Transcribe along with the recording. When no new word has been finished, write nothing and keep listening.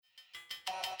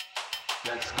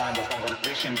That's kind of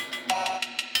conversation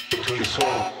between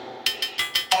soul.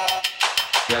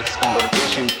 That's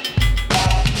conversation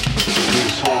between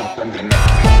soul and the mind.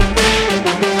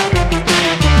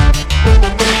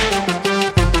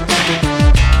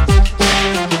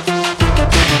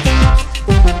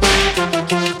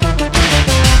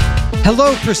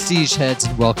 Hello, Prestige Heads,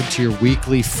 and welcome to your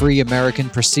weekly Free American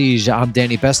Prestige. I'm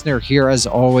Danny Bessner, here as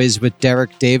always with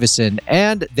Derek Davison,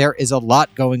 and there is a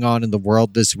lot going on in the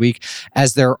world this week,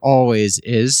 as there always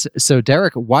is. So,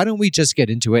 Derek, why don't we just get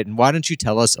into it, and why don't you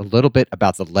tell us a little bit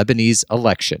about the Lebanese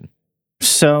election?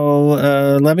 So,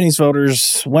 Lebanese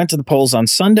voters went to the polls on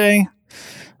Sunday.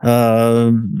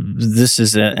 This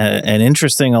is an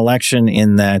interesting election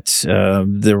in that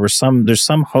there's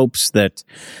some hopes that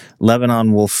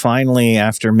Lebanon will finally,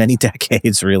 after many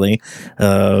decades, really,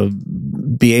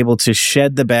 be able to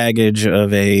shed the baggage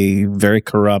of a very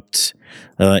corrupt,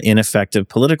 ineffective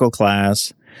political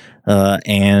class.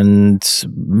 And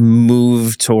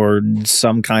move toward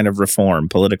some kind of reform,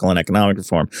 political and economic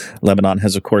reform. Lebanon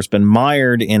has, of course, been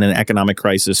mired in an economic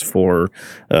crisis for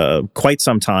quite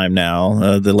some time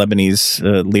now. The Lebanese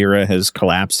lira has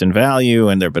collapsed in value,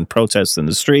 and there have been protests in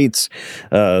the streets.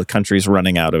 The country's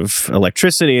running out of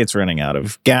electricity. It's running out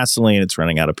of gasoline. It's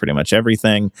running out of pretty much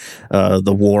everything.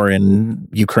 The war in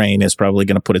Ukraine is probably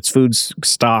going to put its food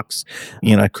stocks,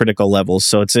 at critical levels.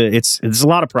 So it's a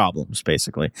lot of problems,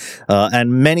 basically.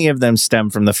 And many of them stem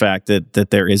from the fact that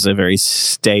there is a very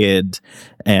staid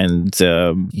and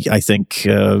I think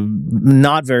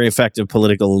not very effective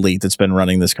political elite that's been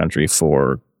running this country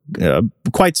for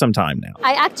quite some time now.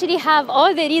 I actually have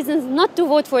all the reasons not to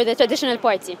vote for the traditional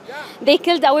party. They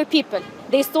killed our people.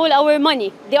 They stole our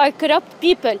money. They are corrupt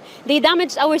people. They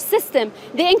damaged our system.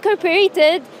 They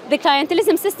incorporated the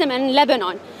clientelism system in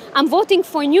Lebanon. I'm voting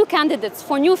for new candidates,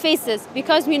 for new faces,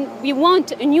 because we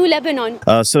want a new Lebanon.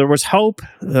 So there was hope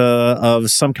of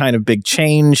some kind of big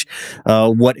change.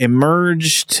 What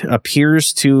emerged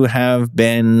appears to have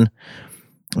been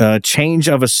change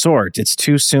of a sort. It's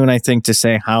too soon, I think, to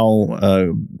say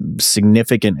how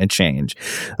significant a change.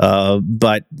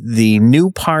 But the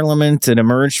new parliament that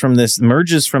emerges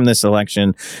from this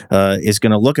election is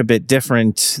going to look a bit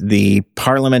different. The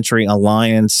parliamentary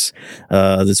alliance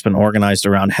that's been organized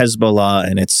around Hezbollah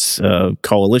and its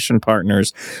coalition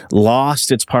partners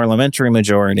lost its parliamentary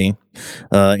majority.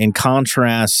 In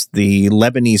contrast, the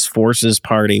Lebanese Forces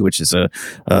Party, which is a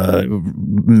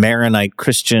Maronite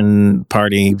Christian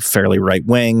party, fairly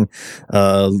right-wing,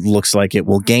 looks like it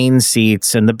will gain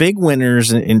seats. And the big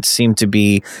winners seem to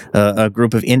be a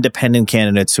group of independent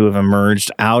candidates who have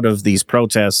emerged out of these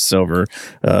protests over,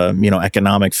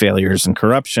 economic failures and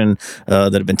corruption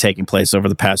that have been taking place over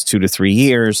the past 2 to 3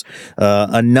 years.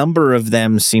 A number of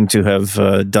them seem to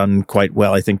have done quite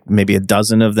well. I think maybe a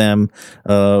dozen of them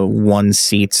won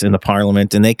seats in the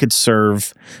parliament, and they could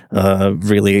serve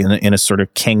really in a sort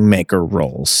of kingmaker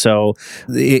role. So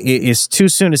it's too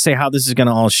soon to say how this is going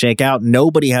to all shake out.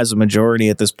 Nobody has a majority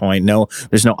at this point. No,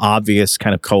 there's no obvious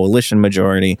kind of coalition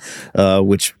majority,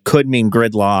 which could mean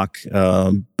gridlock,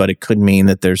 but it could mean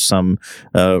that there's some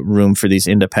room for these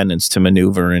independents to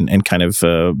maneuver and kind of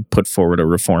put forward a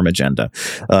reform agenda.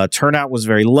 Turnout was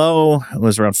very low. It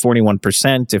was around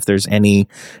 41%. If there's any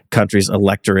country's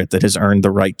electorate that has earned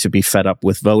the right to be fed up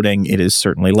with voting, it is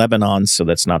certainly Lebanon, so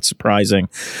that's not surprising.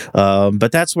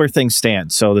 But that's where things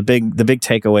stand. So the big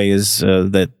takeaway is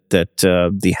that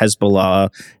the Hezbollah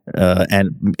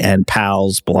and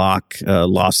PALS bloc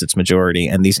lost its majority,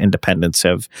 and these independents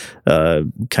have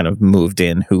kind of moved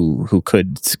in who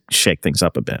could shake things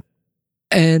up a bit.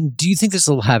 And do you think this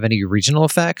will have any regional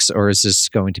effects, or is this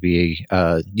going to be,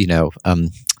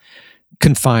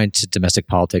 confined to domestic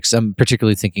politics? I'm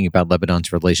particularly thinking about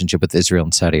Lebanon's relationship with Israel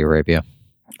and Saudi Arabia.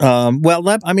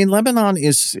 Lebanon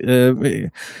is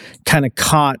kind of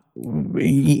caught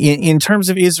in terms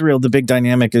of Israel. The big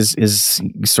dynamic is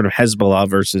sort of Hezbollah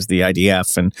versus the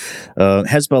IDF, and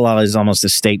Hezbollah is almost a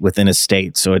state within a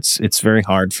state. So it's very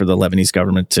hard for the Lebanese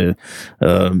government to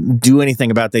do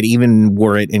anything about that, even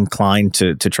were it inclined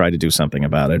to try to do something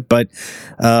about it. But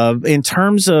in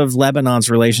terms of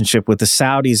Lebanon's relationship with the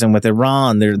Saudis and with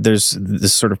Iran, there's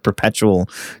this sort of perpetual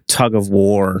tug of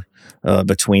war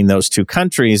between those two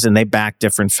countries, and they back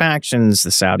different factions. The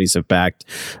Saudis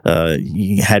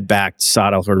had backed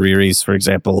Saad al-Hariri's, for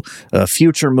example,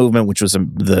 Future Movement, which was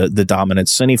the dominant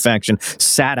Sunni faction,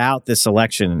 sat out this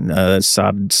election.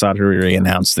 Saad Hariri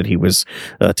announced that he was,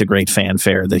 to great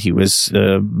fanfare, that he was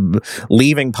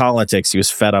leaving politics. He was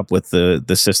fed up with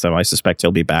the system. I suspect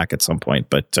he'll be back at some point.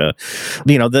 But, the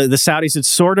Saudis had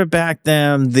sort of backed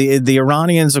them. The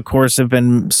Iranians, of course, have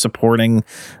been supporting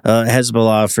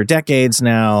Hezbollah for decades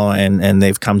now, and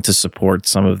they've come to support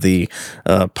some of the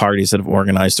parties that have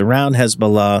organized around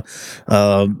Hezbollah.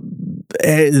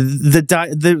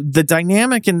 The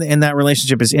dynamic in that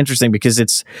relationship is interesting because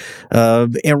it's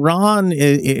Iran's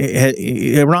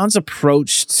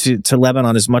approach to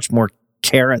Lebanon is much more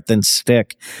carrot than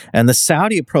stick, and the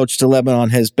Saudi approach to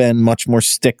Lebanon has been much more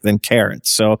stick than carrot.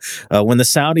 So when the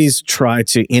Saudis try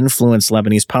to influence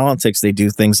Lebanese politics, they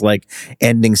do things like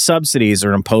ending subsidies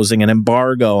or imposing an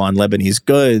embargo on Lebanese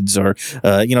goods, or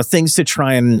things to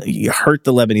try and hurt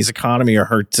the Lebanese economy or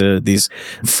hurt these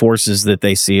forces that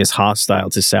they see as hostile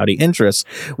to Saudi interests.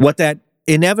 What that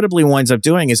inevitably winds up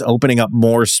doing is opening up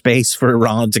more space for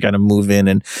Iran to kind of move in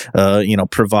and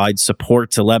provide support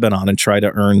to Lebanon and try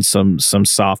to earn some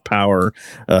soft power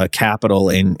capital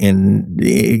in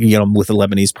with the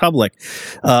Lebanese public.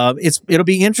 It'll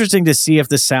be interesting to see if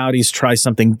the Saudis try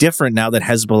something different now that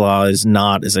Hezbollah is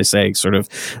not, as I say, sort of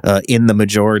in the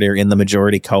majority or in the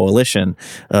majority coalition.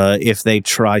 If they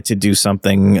try to do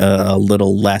something a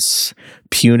little less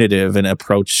punitive and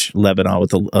approach Lebanon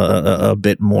with a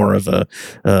bit more of a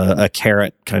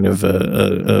carrot, kind of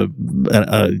a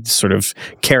sort of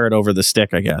carrot over the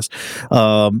stick, I guess.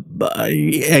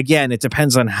 Again, it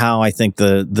depends on how I think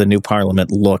the new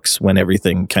parliament looks when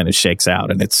everything kind of shakes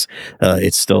out, and it's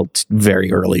still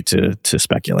very early to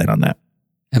speculate on that.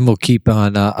 And we'll keep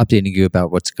on updating you about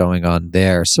what's going on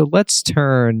there. So let's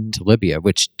turn to Libya,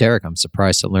 which, Derek, I'm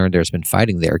surprised to learn there's been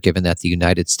fighting there, given that the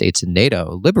United States and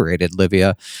NATO liberated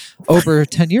Libya over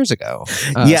 10 years ago.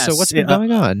 Yes. So what's been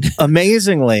going on?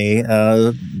 Amazingly,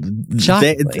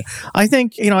 Shockingly. I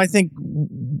think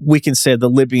we can say the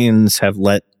Libyans have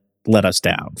let us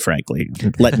down, frankly,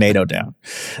 let NATO down.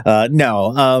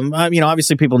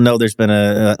 Obviously people know there's been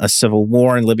a civil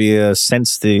war in Libya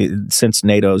since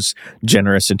NATO's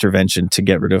generous intervention to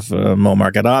get rid of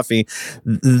Muammar Gaddafi.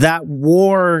 That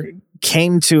war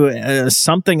came to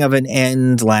something of an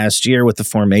end last year with the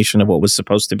formation of what was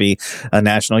supposed to be a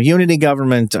national unity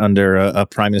government under a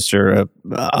Prime Minister,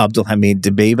 Abdulhamid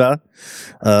Dbeibah,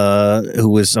 who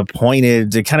was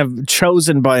appointed, kind of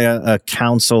chosen by a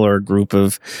council or a group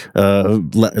of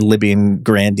Libyan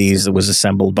grandees that was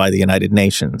assembled by the United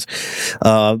Nations.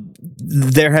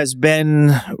 There has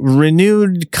been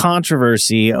renewed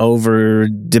controversy over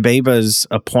Dbeibah's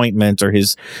appointment or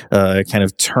his kind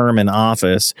of term in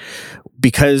office,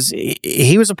 because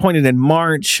he was appointed in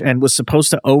March and was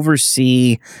supposed to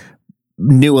oversee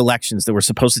new elections that were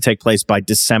supposed to take place by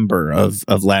December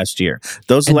of last year.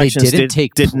 Those elections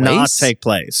did not take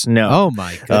place. No. Oh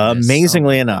my goodness.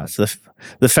 Amazingly enough,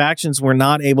 the factions were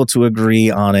not able to agree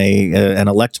on an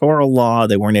electoral law.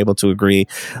 They weren't able to agree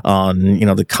on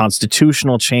the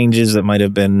constitutional changes that might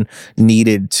have been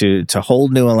needed to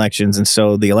hold new elections, and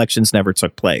so the elections never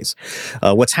took place.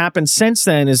 What's happened since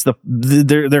then is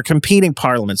they're competing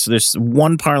parliaments. So there's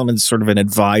one parliament that's sort of an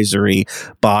advisory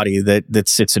body that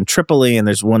sits in Tripoli, and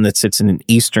there's one that sits in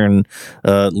eastern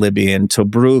Libya in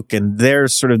Tobruk, and they're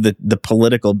sort of the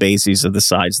political bases of the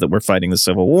sides that were fighting the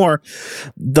civil war.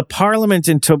 The parliament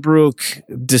in Tobruk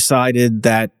decided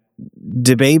that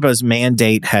Dbeibah's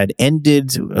mandate had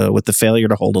ended with the failure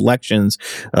to hold elections,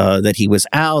 that he was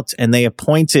out, and they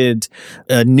appointed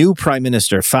a new prime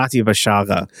minister, Fatih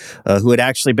Bashagha, who had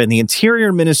actually been the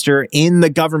interior minister in the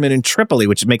government in Tripoli,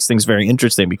 which makes things very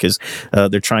interesting because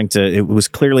it was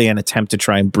clearly an attempt to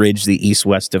try and bridge the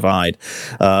east-west divide.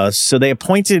 So they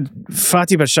appointed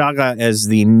Fatih Bashagha as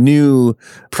the new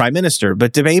prime minister,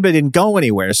 but Dbeibah didn't go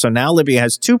anywhere. So now Libya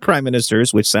has two prime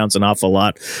ministers, which sounds an awful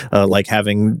lot like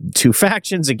having two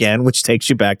factions again, which takes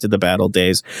you back to the battle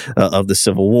days of the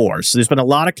Civil War. So there's been a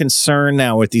lot of concern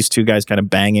now with these two guys kind of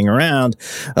banging around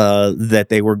that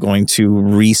they were going to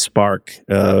re-spark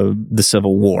the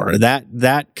Civil War.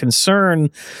 That concern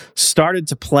started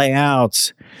to play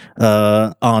out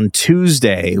on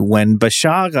Tuesday when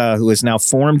Bashagha, who has now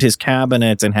formed his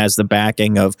cabinet and has the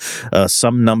backing of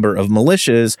some number of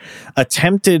militias,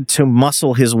 attempted to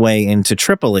muscle his way into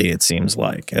Tripoli, it seems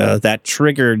like. That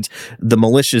triggered the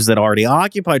militias that already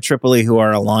occupy Tripoli, who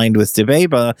are aligned with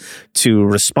Dbeibah, to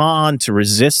respond, to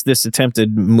resist this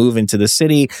attempted move into the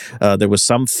city. There was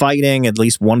some fighting. At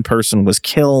least one person was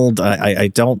killed. I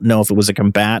don't know if it was a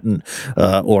combatant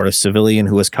or a civilian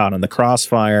who was caught in the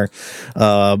crossfire.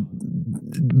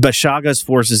 Bashagha's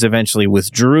forces eventually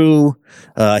withdrew.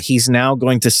 He's now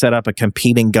going to set up a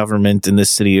competing government in the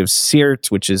city of Sirte,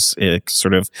 which is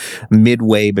sort of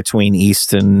midway between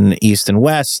east and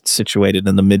west, situated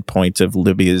in the midpoint of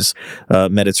Libya's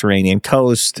Mediterranean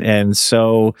coast. And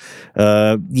so,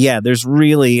 there's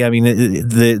really,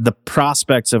 the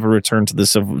prospects of a return to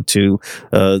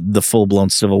the full-blown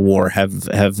civil war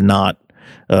have not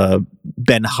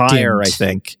been higher, Dimmed. I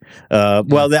think.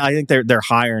 I think they're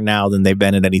higher now than they've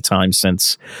been at any time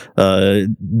since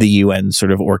the UN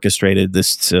sort of orchestrated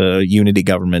this unity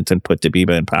government and put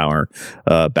Dbeibah in power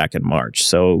back in March.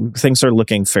 So things are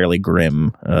looking fairly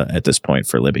grim at this point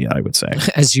for Libya, I would say.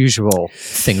 As usual,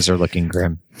 things are looking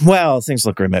grim. Well, things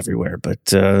look grim everywhere,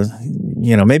 but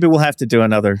maybe we'll have to do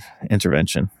another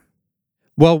intervention.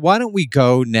 Well, why don't we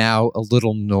go now a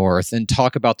little north and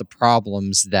talk about the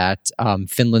problems that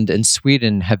Finland and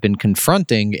Sweden have been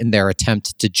confronting in their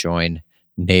attempt to join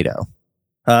NATO?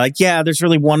 There's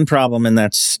really one problem, and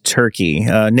that's Turkey.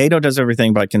 NATO does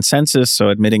everything by consensus, so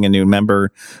admitting a new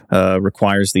member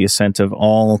requires the assent of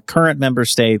all current member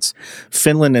states.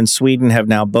 Finland and Sweden have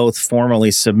now both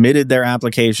formally submitted their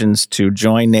applications to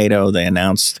join NATO. They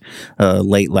announced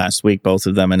late last week, both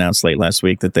of them announced late last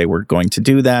week that they were going to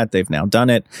do that. They've now done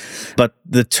it. But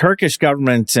the Turkish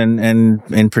government, and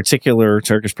in particular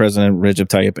Turkish President Recep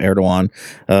Tayyip Erdogan,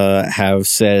 have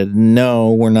said,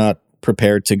 no, we're not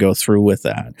prepared to go through with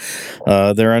that.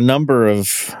 There are a number of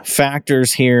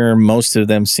factors here. Most of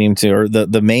them seem to, or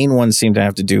the main ones seem to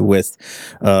have to do with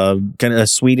kind of a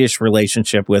Swedish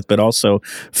relationship with, but also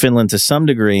Finland to some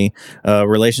degree,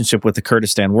 relationship with the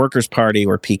Kurdistan Workers' Party,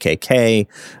 or PKK,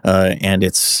 and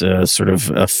its sort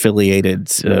of affiliated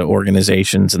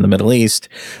organizations in the Middle East.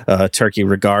 Turkey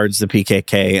regards the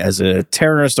PKK as a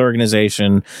terrorist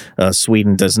organization.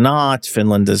 Sweden does not.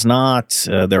 Finland does not.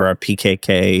 There are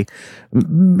PKK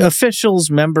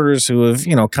officials, members who have,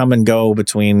 come and go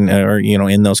between,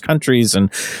 in those countries. And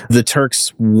the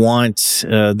Turks want,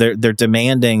 they're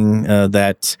demanding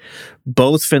that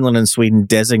both Finland and Sweden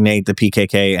designate the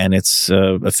PKK and its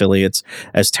affiliates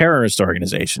as terrorist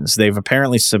organizations. They've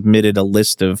apparently submitted a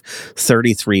list of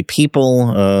 33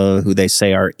 people who they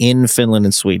say are in Finland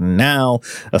and Sweden now,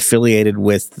 affiliated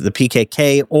with the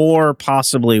PKK or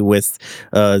possibly with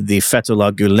the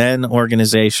Fethullah Gulen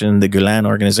organization. The Gulen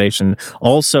organization,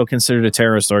 also considered a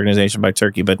terrorist organization by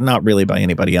Turkey, but not really by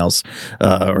anybody else,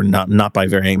 or not by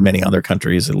very many other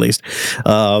countries, at least.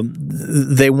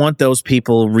 They want those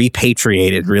people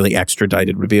repatriated, really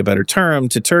extradited would be a better term,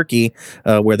 to Turkey,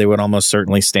 where they would almost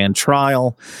certainly stand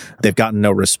trial. They've gotten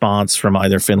no response from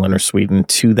either Finland or Sweden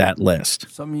to that list.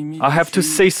 I have to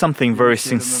say something very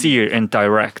sincere and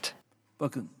direct.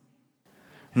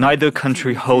 Neither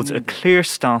country holds a clear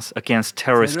stance against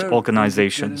terrorist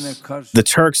organizations. The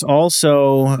Turks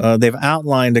also, they've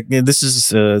outlined,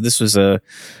 this was a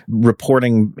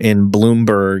reporting in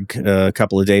Bloomberg a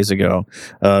couple of days ago.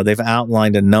 They've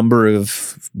outlined a number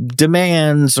of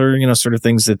demands or, sort of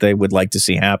things that they would like to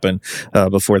see happen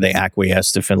before they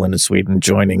acquiesce to Finland and Sweden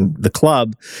joining the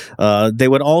club. They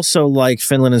would also like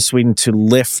Finland and Sweden to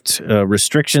lift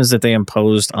restrictions that they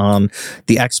imposed on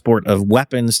the export of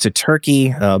weapons to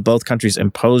Turkey. Both countries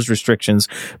imposed restrictions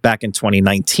back in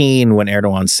 2019 when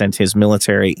Erdogan sent his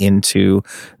military into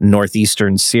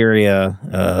northeastern Syria.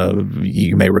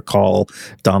 You may recall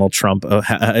Donald Trump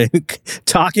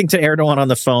talking to Erdogan on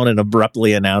the phone and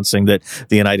abruptly announcing that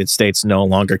the United States no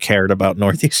longer cared about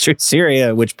northeastern Syria,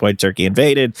 at which point Turkey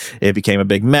invaded. It became a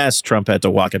big mess. Trump had to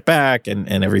walk it back, and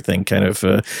everything kind of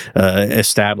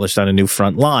established on a new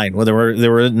front line. Well, there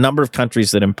were a number of countries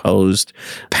that imposed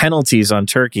penalties on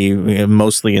Turkey,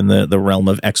 mostly in the realm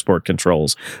of export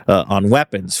controls on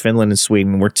weapons. Finland and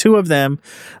Sweden were two of them.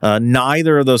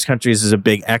 Neither of those countries is a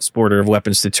big exporter of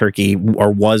weapons to Turkey, or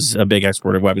was a big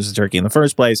exporter of weapons to Turkey in the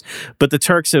first place. But the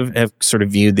Turks have sort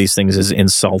of viewed these things as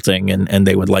insulting, and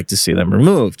they would like to see them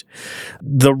removed.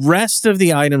 The rest of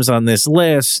the items on this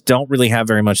list don't really have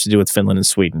very much to do with Finland and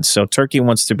Sweden. So Turkey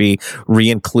wants to be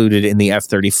re-included in the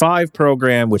F-35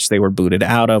 program, which they were booted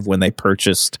out of when they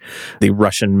purchased the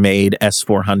Russian-made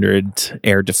S-400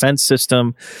 air defense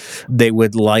system. They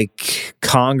would like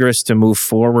Congress to move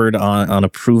forward on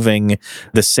approving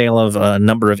the sale of a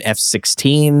number of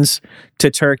F-16s to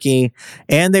Turkey,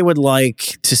 and they would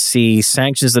like to see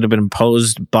sanctions that have been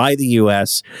imposed by the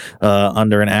U.S.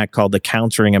 Under an act called the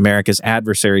Countering America's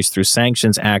Adversaries Through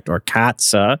Sanctions Act, or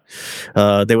CAATSA.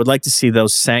 They would like to see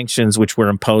those sanctions, which were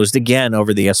imposed again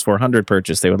over the S-400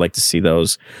 purchase, they would like to see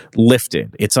those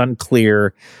lifted. It's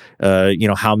unclear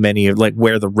how many, like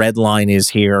where the red line is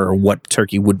here, or what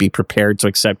Turkey would be prepared to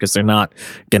accept, because they're not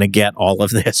going to get all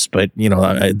of this, but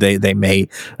they may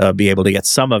be able to get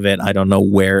some of it. I don't know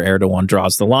where Erdogan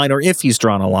draws the line, or if he's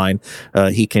drawn a line.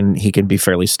 He can be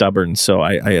fairly stubborn. So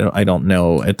I don't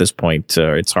know at this point.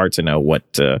 It's hard to know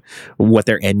what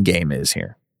their end game is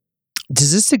here.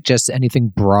 Does this suggest anything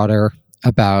broader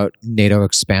about NATO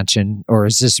expansion, or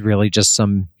is this really just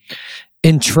some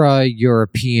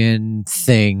intra-European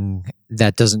thing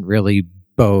that doesn't really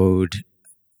bode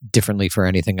differently for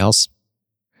anything else?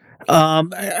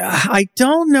 I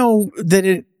don't know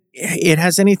that it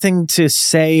has anything to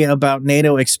say about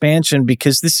NATO expansion,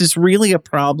 because this is really a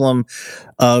problem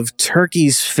of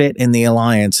Turkey's fit in the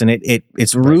alliance, and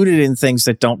it's rooted in things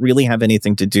that don't really have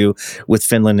anything to do with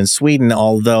Finland and Sweden.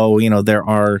 Although there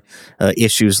are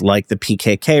issues like the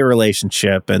PKK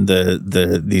relationship and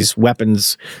these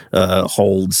weapons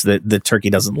holds that Turkey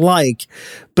doesn't like.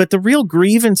 But the real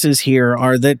grievances here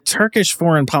are that Turkish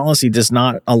foreign policy does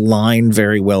not align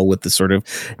very well with the sort of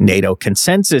NATO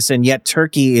consensus, and yet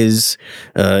Turkey is,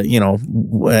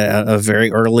 a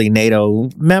very early NATO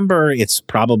member. It's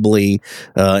probably,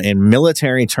 in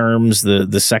military terms,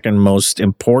 the second most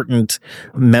important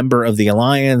member of the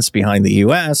alliance behind the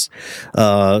U.S.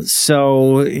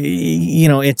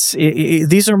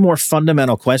 These are more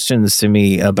fundamental questions to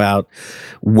me about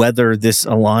whether this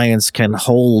alliance can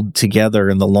hold together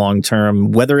in the long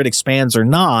term, whether it expands or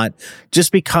not,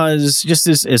 just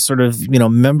as sort of,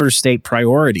 member state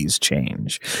priorities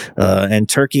change. And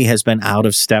Turkey has been out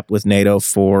of step with NATO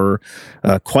for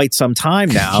quite some time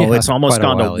now. Yeah, it's almost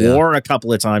gone to war a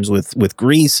couple of times with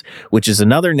Greece, which is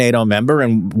another NATO member,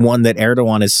 and one that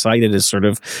Erdogan has cited as sort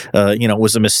of,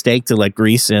 was a mistake to let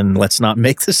Greece in. Let's not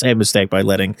make the same mistake by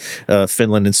letting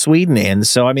Finland and Sweden in.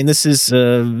 So, I mean, this is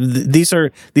these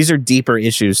are deeper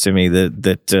issues to me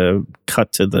that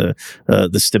cut to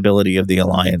the stability of the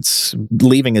alliance,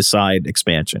 leaving aside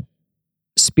expansion.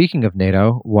 Speaking of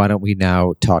NATO, why don't we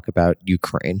now talk about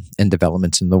Ukraine and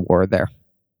developments in the war there?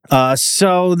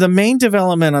 So the main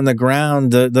development on the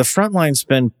ground, the front line's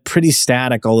been pretty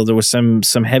static, although there was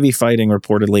some heavy fighting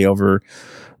reportedly over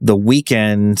the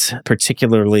weekend,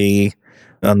 particularly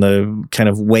on the kind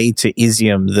of way to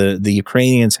Izium, the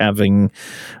Ukrainians having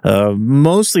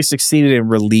mostly succeeded in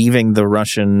relieving the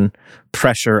Russian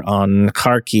pressure on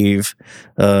Kharkiv,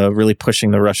 really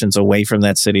pushing the Russians away from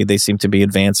that city. They seem to be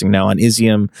advancing now on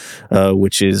Izium,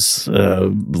 which is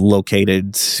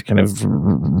located kind of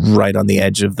right on the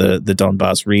edge of the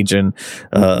Donbas region,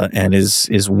 and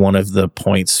is one of the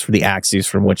points, the axes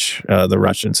from which the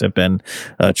Russians have been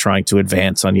trying to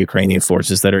advance on Ukrainian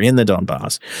forces that are in the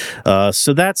Donbas.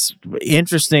 So that's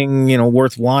interesting,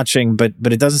 worth watching, but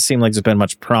it doesn't seem like there's been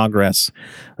much progress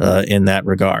in that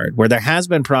regard. Where there has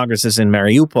been progress is in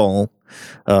Mariupol,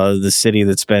 the city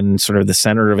that's been sort of the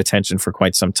center of attention for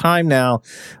quite some time now,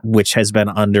 which was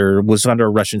under a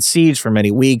Russian siege for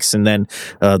many weeks, and then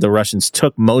the Russians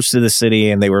took most of the city,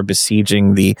 and they were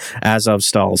besieging the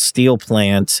Azovstal steel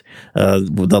plant.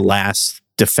 The last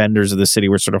defenders of the city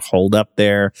were sort of holed up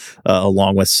there,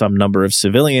 along with some number of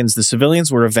civilians. The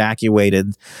civilians were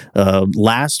evacuated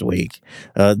last week.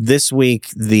 This week,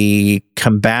 the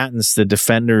combatants, the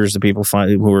defenders, the people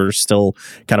who were still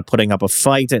kind of putting up a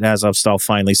fight at Azovstal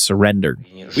finally surrendered.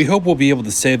 We hope we'll be able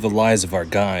to save the lives of our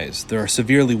guys. There are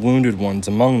severely wounded ones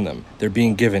among them. They're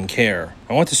being given care.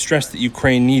 I want to stress that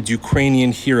Ukraine needs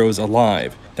Ukrainian heroes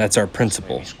alive. That's our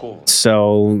principle.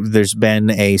 So there's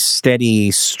been a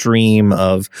steady stream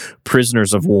of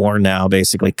prisoners of war now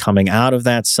basically coming out of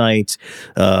that site.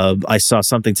 I saw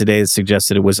something today that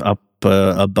suggested it was up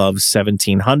above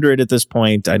 1,700 at this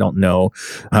point. I don't know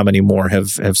how many more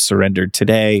have surrendered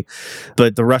today,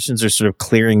 but the Russians are sort of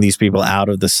clearing these people out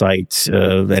of the site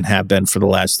and have been for the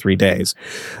last 3 days.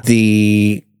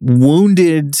 The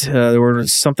wounded, there were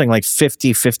something like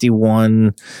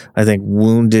 51, I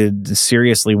think,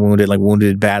 seriously wounded, like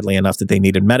wounded badly enough that they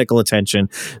needed medical attention.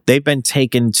 They've been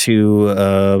taken to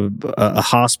a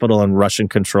hospital in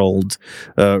Russian-controlled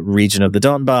region of the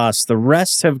Donbas. The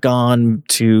rest have gone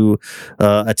to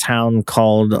a town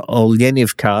called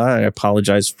Olenivka. I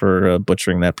apologize for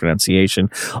butchering that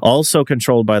pronunciation. Also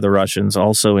controlled by the Russians,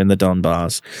 also in the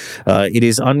Donbas. It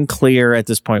is unclear at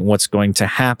this point what's going to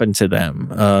happen to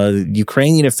them.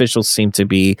 Ukrainian officials seem to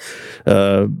be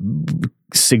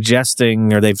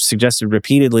suggesting, or they've suggested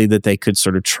repeatedly, that they could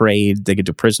sort of trade, they could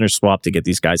do prisoner swap to get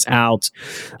these guys out.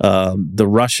 The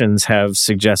Russians have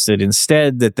suggested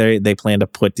instead that they plan to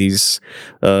put these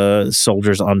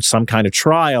soldiers on some kind of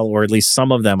trial, or at least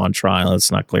some of them on trial.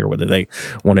 It's not clear whether they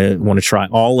want to try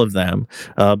all of them,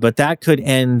 but that could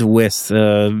end with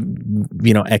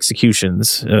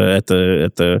executions at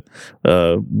the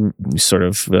sort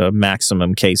of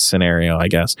maximum case scenario, I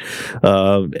guess.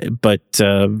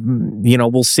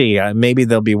 We'll see. Maybe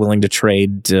they'll be willing to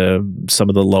trade some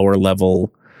of the lower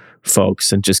level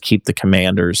folks and just keep the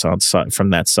commanders on site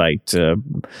from that site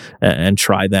and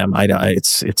try them.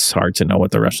 It's hard to know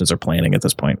what the Russians are planning at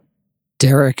this point.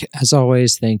 Derek, as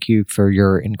always, thank you for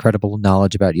your incredible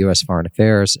knowledge about U.S. foreign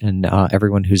affairs. And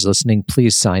everyone who's listening,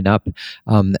 please sign up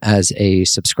as a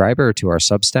subscriber to our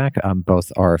Substack,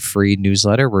 both our free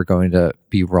newsletter. We're going to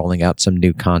be rolling out some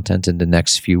new content in the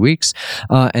next few weeks.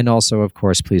 And also, of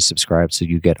course, please subscribe so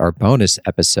you get our bonus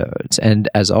episodes. And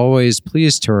as always,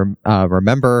 please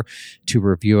remember to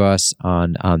review us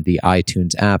on the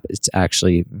iTunes app. It's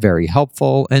actually very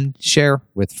helpful, and share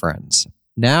with friends.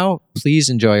 Now, please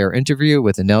enjoy our interview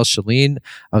with Anel Shalin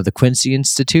of the Quincy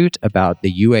Institute about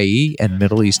the UAE and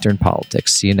Middle Eastern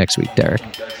politics. See you next week, Derek.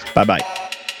 Bye-bye.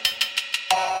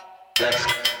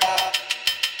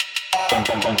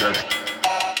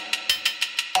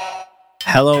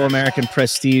 Hello, American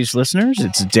Prestige listeners.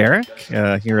 It's Derek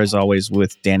here, as always,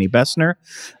 with Danny Bessner.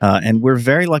 And we're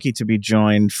very lucky to be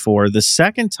joined for the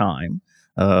second time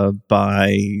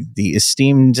by the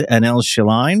esteemed Anel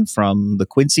Shalin from the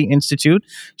Quincy Institute.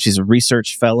 She's a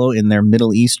research fellow in their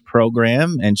Middle East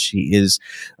program, and she is,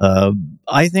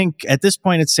 I think, at this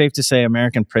point, it's safe to say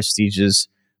American Prestige's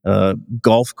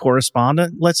Gulf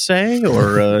correspondent, let's say,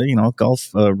 or Gulf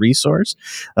resource.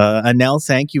 Anel,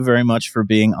 thank you very much for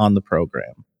being on the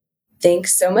program.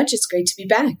 Thanks so much. It's great to be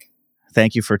back.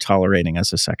 Thank you for tolerating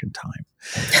us a second time.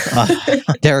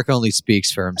 Derek only speaks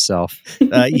for himself.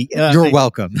 You're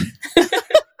welcome.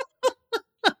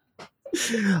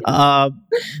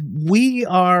 We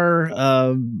are.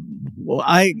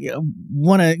 I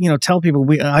want to, tell people.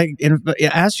 I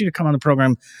asked you to come on the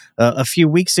program a few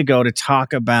weeks ago to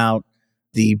talk about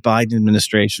the Biden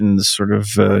administration's sort of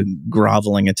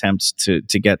groveling attempts to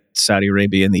get Saudi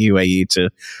Arabia and the UAE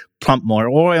to pump more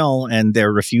oil, and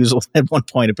their refusal at one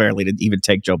point apparently to even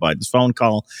take Joe Biden's phone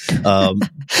call.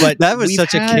 But that was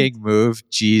such a king move.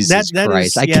 Jesus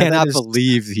Christ. I cannot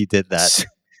believe he did that.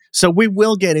 So we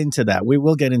will get into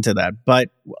that. But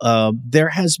there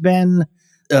has been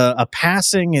a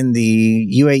passing in the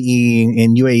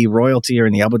UAE royalty, or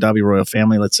in the Abu Dhabi royal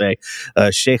family, let's say.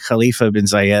 Sheikh Khalifa bin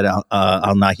Zayed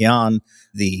Al Nahyan,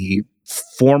 the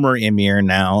former emir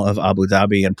now of Abu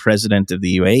Dhabi and president of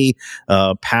the UAE,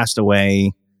 passed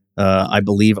away, I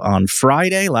believe, on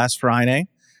last Friday.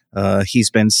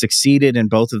 He's been succeeded in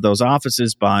both of those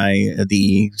offices by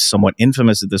the somewhat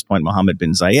infamous at this point Mohammed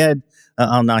bin Zayed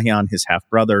Al Nahyan, his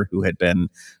half-brother, who had been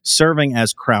serving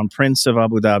as crown prince of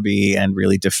Abu Dhabi and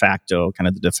really the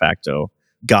de facto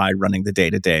guy running the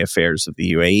day-to-day affairs of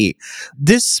the UAE.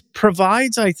 This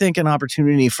provides, I think, an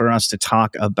opportunity for us to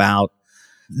talk about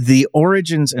the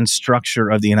origins and structure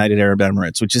of the United Arab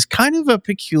Emirates, which is kind of a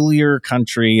peculiar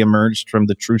country, emerged from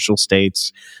the Trucial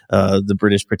States, the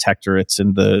British protectorates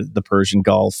in the Persian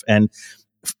Gulf, and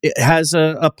it has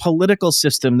a political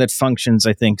system that functions,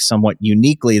 I think, somewhat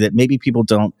uniquely that maybe people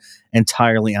don't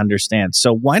entirely understand.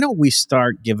 So why don't we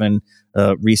start, given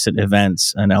recent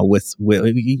events, with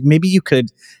maybe you could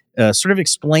sort of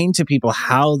explain to people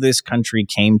how this country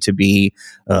came to be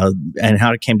and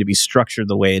how it came to be structured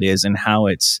the way it is, and how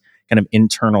its kind of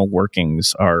internal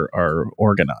workings are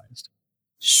organized.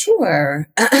 Sure.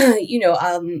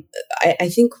 I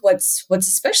think what's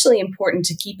especially important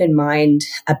to keep in mind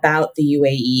about the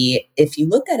UAE, if you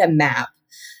look at a map,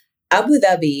 Abu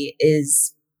Dhabi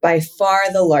is by far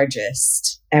the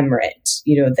largest emirate.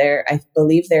 I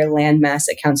believe their landmass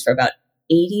accounts for about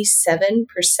 87%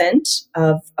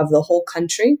 of the whole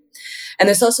country. And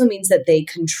this also means that they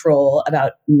control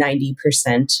about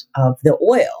 90% of the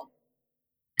oil.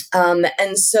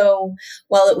 And so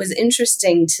while it was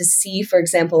interesting to see, for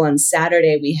example, on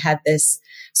Saturday, we had this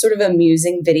sort of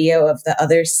amusing video of the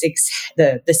other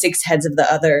the six heads of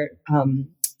the other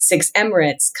 6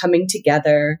 emirates coming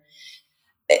together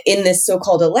in this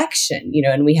so-called election,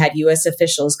 and we had U.S.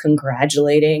 officials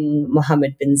congratulating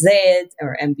Mohammed bin Zayed,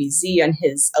 or MBZ, on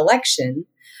his election,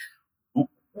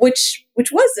 which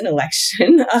was an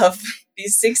election of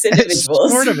these 6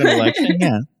 individuals. It's sort of an election,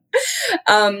 yeah.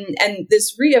 And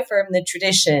this reaffirmed the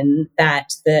tradition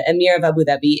that the Emir of Abu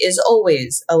Dhabi is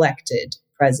always elected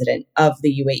president of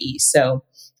the UAE. So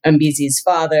MBZ's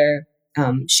father,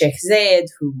 Sheikh Zayed,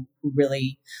 who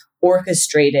really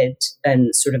orchestrated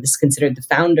and sort of is considered the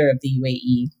founder of the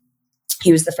UAE,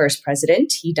 he was the first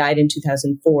president. He died in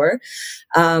 2004.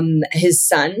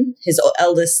 His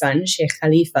eldest son, Sheikh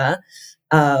Khalifa,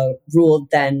 ruled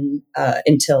then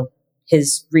until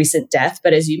his recent death.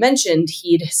 But as you mentioned,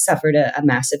 he'd suffered a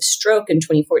massive stroke in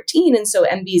 2014. And so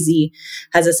MBZ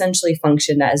has essentially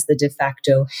functioned as the de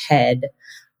facto head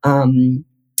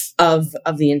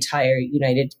of the entire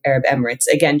United Arab Emirates.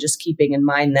 Again, just keeping in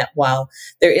mind that while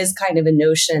there is kind of a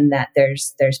notion that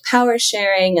there's power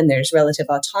sharing and there's relative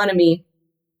autonomy,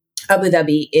 Abu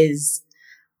Dhabi is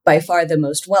by far the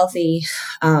most wealthy,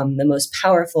 the most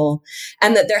powerful,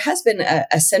 and that there has been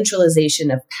a centralization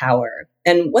of power.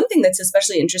 And one thing that's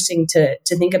especially interesting to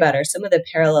think about are some of the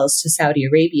parallels to Saudi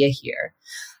Arabia here.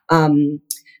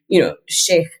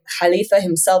 Sheikh Khalifa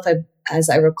himself, as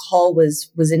I recall,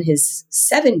 was in his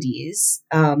 70s,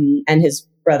 and his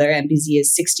brother MBZ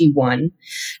is 61,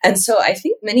 and so I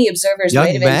think many observers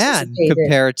might have anticipated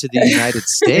compared to the United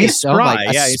States. Oh my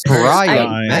God, he's spry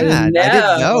young man! I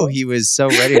didn't know he was so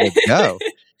ready to go.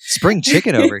 Spring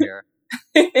chicken over here.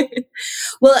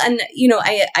 Well, and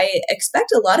I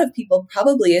expect a lot of people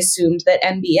probably assumed that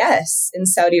MBS in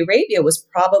Saudi Arabia was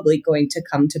probably going to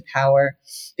come to power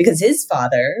because his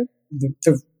father,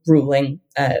 the ruling,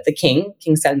 the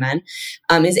King Salman,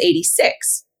 is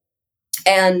 86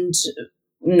 and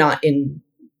not in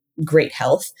great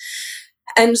health.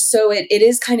 And so it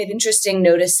is kind of interesting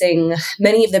noticing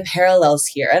many of the parallels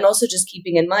here, and also just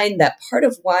keeping in mind that part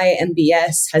of why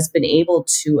MBS has been able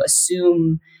to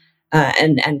assume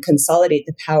and consolidate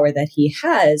the power that he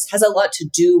has a lot to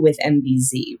do with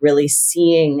MBZ, really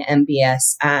seeing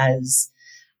MBS as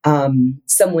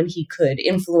someone he could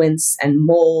influence and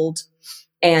mold,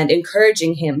 and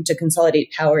encouraging him to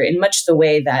consolidate power in much the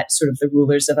way that sort of the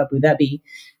rulers of Abu Dhabi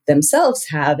themselves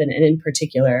have, and in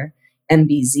particular,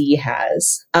 MBZ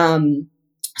has.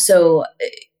 So,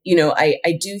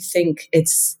 I do think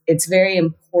it's very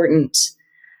important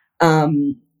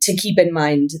to keep in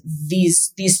mind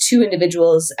these two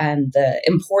individuals and the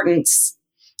importance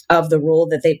of the role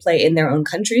that they play in their own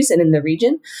countries and in the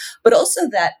region, but also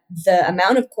that the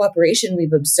amount of cooperation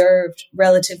we've observed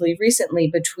relatively recently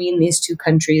between these two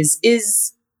countries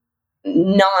is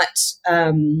not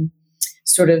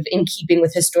sort of in keeping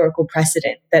with historical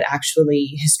precedent, that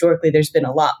actually historically there's been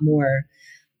a lot more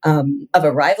of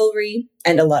a rivalry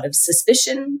and a lot of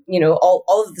suspicion.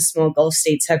 All of the small Gulf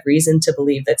states have reason to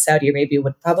believe that Saudi Arabia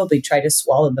would probably try to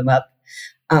swallow them up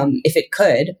if it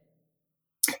could,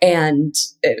 and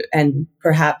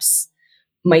perhaps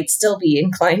might still be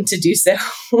inclined to do so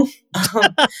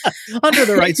under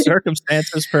the right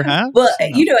circumstances, perhaps. Well,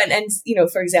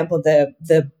 for example,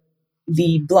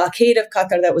 the blockade of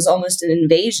Qatar that was almost an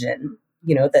invasion,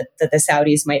 that the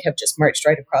Saudis might have just marched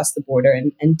right across the border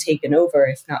and taken over,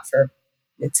 if not for,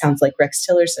 it sounds like Rex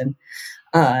Tillerson.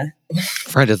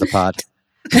 Friend of the pod.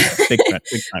 Big time.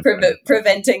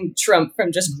 Preventing Trump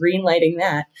from just greenlighting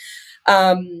that.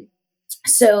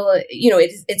 So,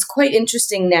 it's quite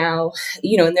interesting now,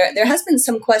 and there has been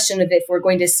some question of if we're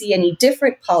going to see any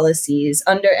different policies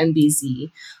under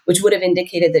MBZ, which would have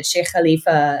indicated that Sheikh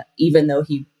Khalifa, even though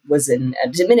he was in a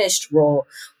diminished role,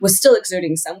 was still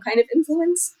exerting some kind of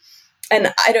influence.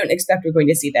 And I don't expect we're going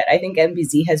to see that. I think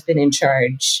MBZ has been in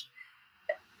charge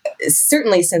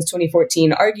certainly since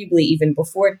 2014, arguably even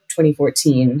before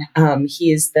 2014.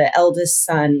 He is the eldest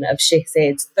son of Sheikh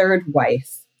Zayed's third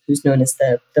wife, who's known as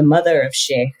the mother of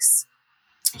sheikhs.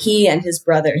 He and his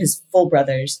full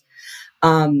brothers,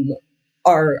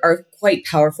 are quite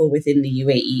powerful within the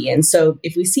UAE. And so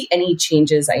if we see any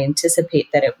changes, I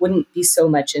anticipate that it wouldn't be so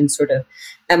much in sort of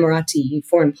Emirati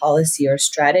foreign policy or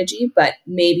strategy, but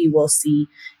maybe we'll see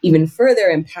even further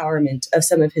empowerment of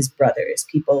some of his brothers,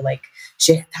 people like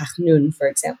Sheikh Tahnoon, for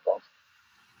example.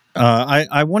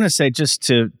 I want to say, just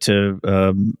to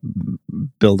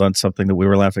build on something that we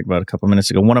were laughing about a couple of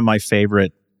minutes ago, one of my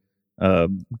favorite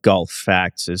Gulf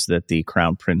facts is that the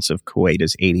Crown Prince of Kuwait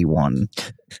is 81.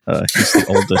 He's the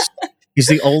oldest. He's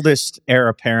the oldest heir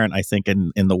apparent, I think,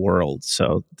 in the world.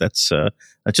 So that's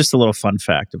just a little fun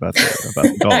fact about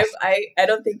the Gulf. I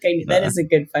don't think that is a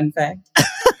good fun fact.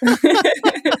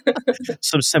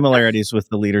 Some similarities with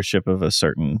the leadership of a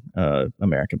certain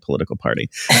American political party.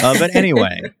 But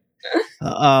anyway,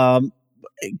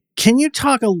 can you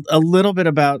talk a little bit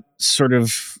about sort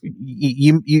of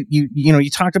you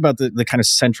talked about the kind of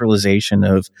centralization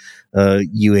of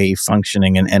UAE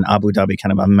functioning and Abu Dhabi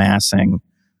kind of amassing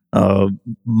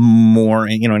more,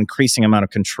 increasing amount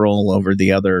of control over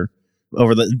the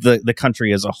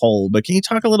country as a whole. But can you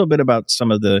talk a little bit about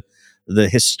some of the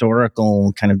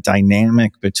historical kind of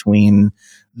dynamic between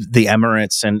the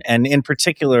Emirates and in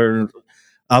particular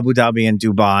Abu Dhabi and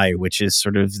Dubai, which is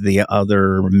sort of the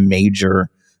other major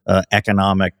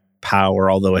economic power,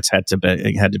 although it had to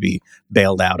be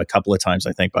bailed out a couple of times,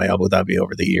 I think, by Abu Dhabi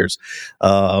over the years.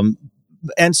 And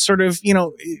sort of, the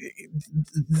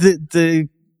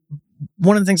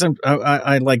one of the things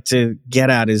I like to get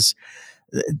at is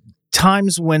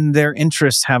times when their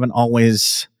interests haven't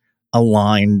always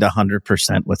aligned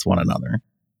 100% with one another.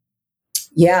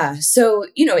 Yeah. So,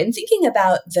 in thinking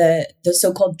about the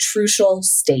so-called trucial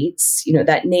states,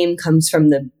 that name comes from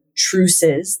the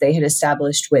truces they had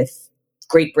established with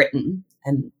Great Britain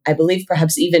And I believe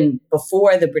perhaps even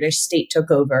before the British state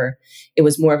took over, it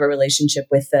was more of a relationship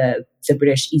with the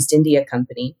British East India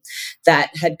Company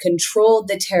that had controlled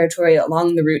the territory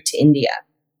along the route to India.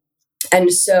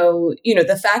 And so,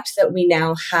 the fact that we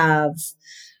now have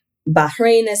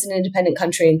Bahrain as an independent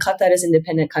country and Qatar as an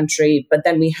independent country, but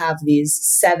then we have these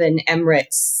 7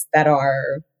 emirates that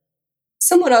are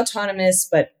somewhat autonomous,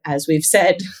 but as we've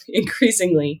said,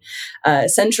 increasingly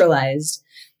centralized,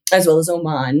 as well as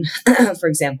Oman, for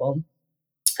example.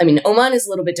 I mean, Oman is a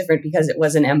little bit different because it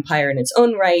was an empire in its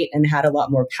own right and had a lot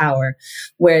more power,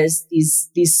 whereas these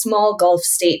small Gulf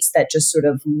states that just sort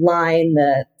of line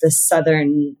the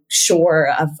southern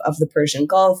shore of the Persian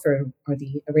Gulf or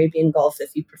the Arabian Gulf,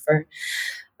 if you prefer,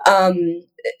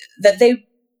 that they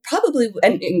probably,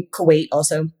 and in Kuwait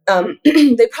also,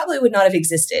 they probably would not have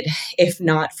existed if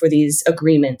not for these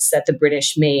agreements that the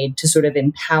British made to sort of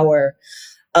empower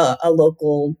a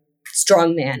local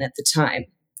strongman at the time.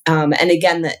 And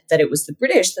again, that it was the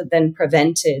British that then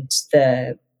prevented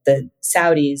the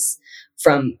Saudis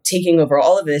from taking over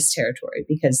all of this territory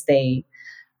because they,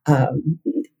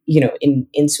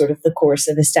 in sort of the course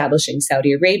of establishing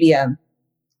Saudi Arabia,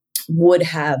 would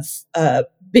have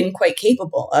been quite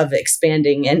capable of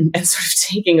expanding and sort of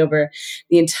taking over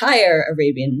the entire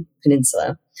Arabian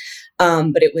Peninsula.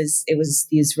 But it was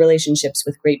these relationships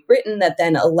with Great Britain that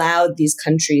then allowed these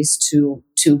countries to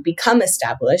become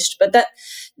established, but that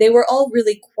they were all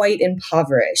really quite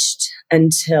impoverished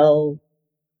until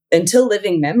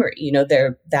living memory.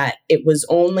 That it was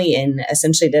only in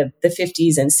essentially the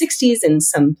 50s and 60s in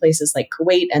some places like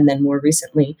Kuwait, and then more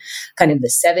recently, kind of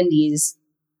the 70s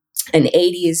and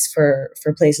 80s for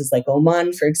places like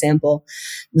Oman, for example,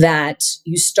 that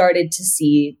you started to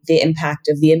see the impact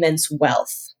of the immense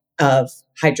wealth of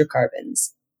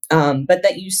hydrocarbons, but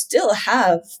that you still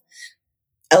have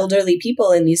elderly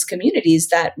people in these communities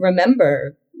that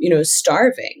remember,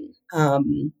 starving,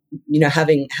 having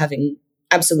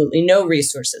absolutely no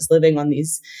resources, living on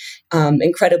these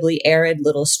incredibly arid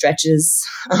little stretches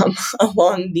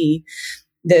along the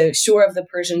shore of the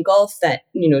Persian Gulf that,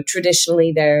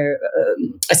 traditionally they're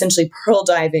essentially pearl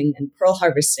diving and pearl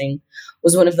harvesting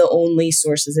was one of the only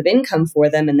sources of income for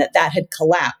them, and that had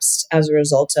collapsed as a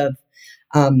result of,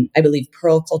 I believe,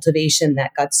 pearl cultivation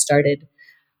that got started,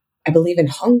 I believe, in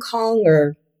Hong Kong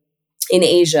or in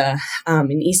Asia,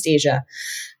 in East Asia.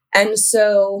 And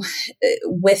so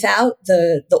without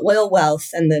the oil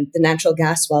wealth and the natural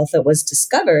gas wealth that was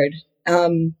discovered,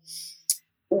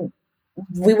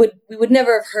 we would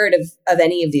never have heard of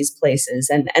any of these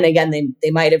places. And again, they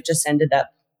might have just ended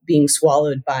up being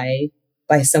swallowed by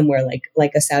somewhere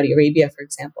like a Saudi Arabia, for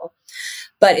example.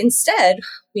 But instead,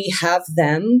 we have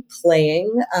them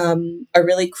playing a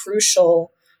really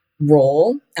crucial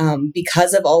role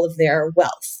because of all of their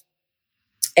wealth.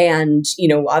 And,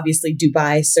 obviously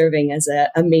Dubai serving as a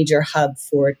major hub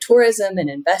for tourism and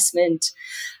investment,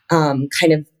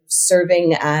 kind of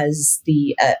serving as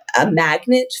a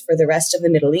magnet for the rest of the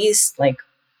Middle East. Like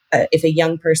if a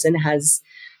young person has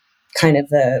kind of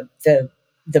the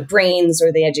brains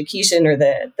or the education or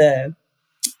the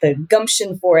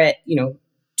gumption for it,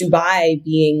 Dubai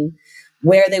being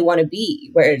where they want to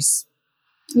be. Whereas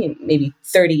maybe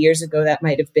 30 years ago, that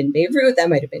might have been Beirut, that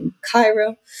might have been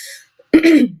Cairo.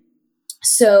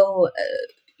 So,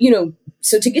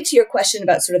 so to get to your question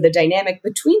about sort of the dynamic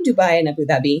between Dubai and Abu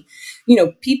Dhabi,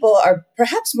 people are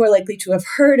perhaps more likely to have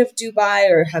heard of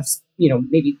Dubai or have,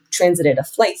 maybe transited a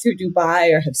flight through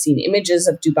Dubai or have seen images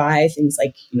of Dubai, things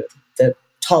like, the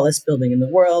tallest building in the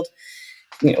world,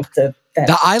 the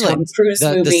island, Tom Cruise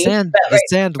movie, the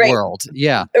sand world.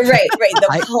 Yeah. Right.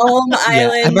 The Palm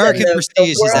Island. American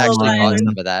Prestige is actually on Island.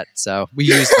 some of that. So we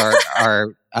used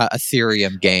our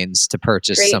Ethereum gains to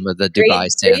purchase some of the Dubai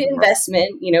sand. Great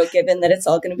investment, given that it's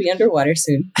all going to be underwater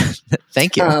soon.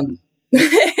 Thank you.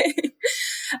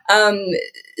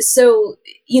 So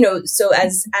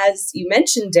as you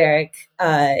mentioned, Derek,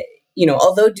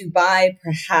 although Dubai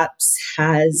perhaps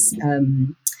has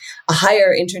a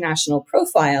higher international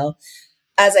profile,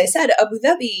 as I said, Abu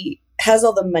Dhabi has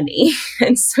all the money.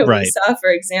 And so we saw, for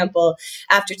example,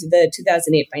 after the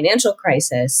 2008 financial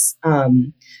crisis,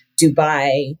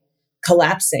 Dubai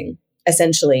collapsing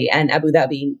essentially and Abu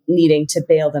Dhabi needing to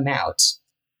bail them out.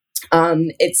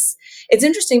 It's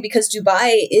interesting because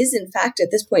Dubai is in fact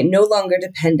at this point no longer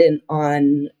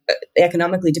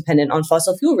economically dependent on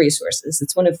fossil fuel resources.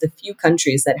 It's one of the few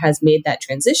countries that has made that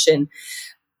transition,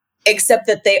 except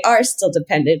that they are still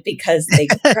dependent because they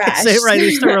crashed. Right,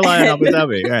 they still rely on Abu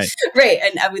Dhabi, right? Right,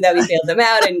 and Abu Dhabi bailed them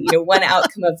out. And one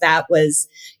outcome of that was,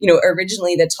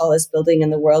 originally the tallest building in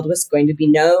the world was going to be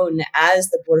known as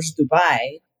the Burj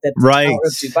Dubai, the right. Tower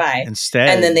of Dubai. Instead,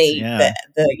 and then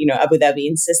Abu Dhabi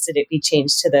insisted it be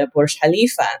changed to the Burj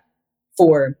Khalifa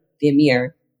for the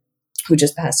Emir, who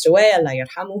just passed away, Allah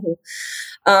yarhamuhu.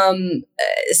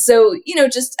 So,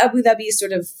 just Abu Dhabi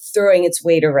sort of throwing its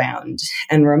weight around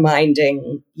and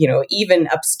reminding, even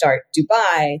upstart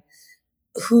Dubai,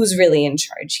 who's really in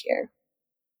charge here.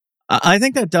 I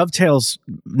think that dovetails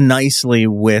nicely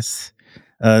with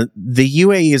the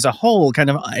UAE as a whole, kind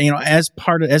of, as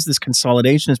this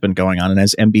consolidation has been going on and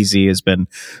as MBZ has been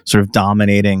sort of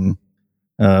dominating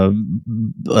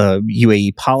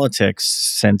UAE politics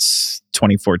since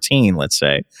 2014, let's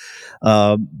say,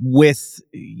 with,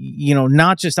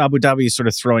 not just Abu Dhabi sort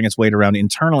of throwing its weight around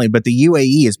internally, but the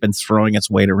UAE has been throwing its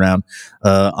weight around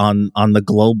on the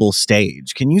global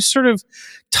stage. Can you sort of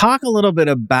talk a little bit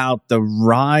about the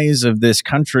rise of this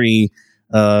country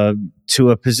to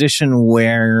a position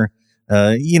where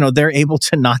they're able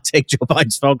to not take Joe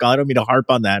Biden's phone call? I don't mean to harp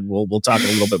on that. We'll talk a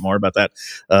little bit more about that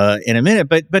in a minute.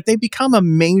 But they become a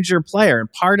major player,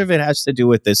 and part of it has to do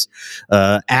with this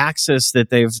axis that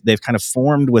they've kind of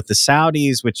formed with the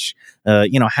Saudis, which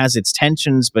has its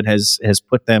tensions, but has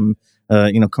put them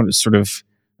sort of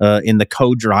in the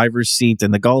co-driver's seat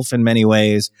in the Gulf in many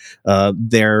ways.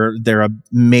 They're a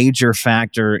major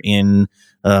factor in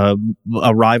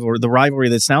the rivalry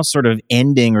that's now sort of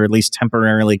ending, or at least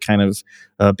temporarily kind of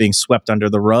being swept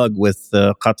under the rug with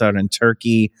Qatar and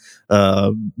Turkey.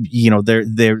 They're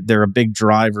a big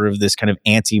driver of this kind of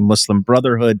anti-Muslim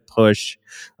Brotherhood push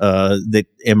that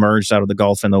emerged out of the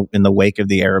Gulf in the wake of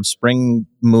the Arab Spring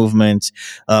movement.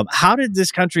 How did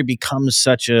this country become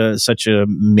such a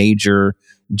major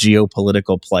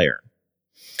geopolitical player?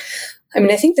 I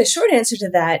mean, I think the short answer to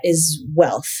that is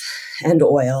wealth and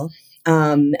oil.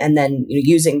 And then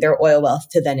using their oil wealth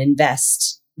to then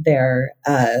invest their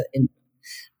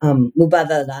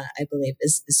Mubadala, I believe,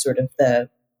 is sort of the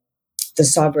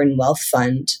sovereign wealth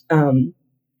fund,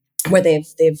 where they've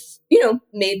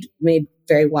made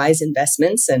very wise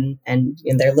investments, and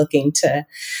they're looking to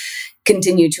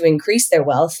continue to increase their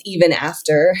wealth even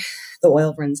after the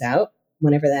oil runs out,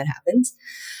 whenever that happens.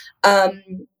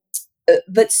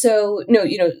 But so, no,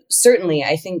 certainly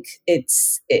I think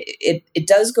it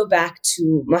does go back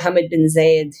to Mohammed bin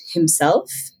Zayed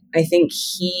himself. I think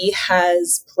he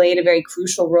has played a very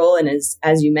crucial role, and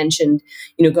as you mentioned,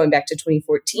 going back to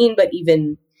 2014, but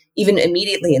even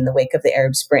immediately in the wake of the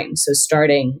Arab Spring. So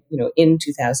starting, in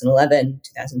 2011,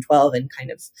 2012, and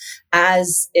kind of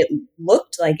as it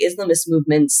looked like Islamist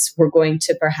movements were going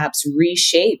to perhaps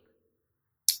reshape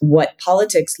what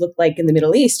politics looked like in the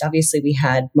Middle East. Obviously, we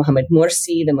had Mohammed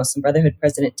Morsi, the Muslim Brotherhood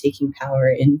president, taking power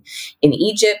in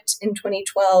Egypt in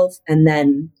 2012, and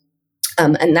then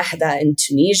Ennahda in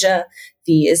Tunisia,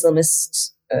 the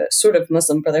Islamist sort of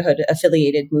Muslim Brotherhood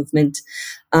affiliated movement,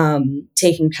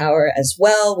 taking power as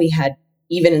well. We had,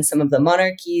 even in some of the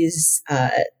monarchies,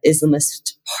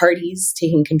 Islamist parties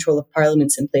taking control of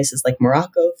parliaments in places like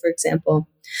Morocco, for example.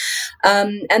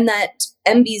 And that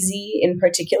MBZ in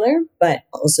particular, but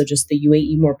also just the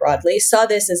UAE more broadly, saw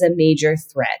this as a major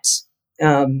threat.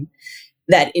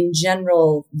 That in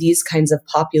general, these kinds of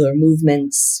popular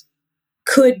movements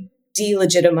could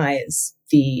delegitimize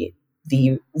the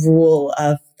rule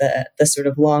of the sort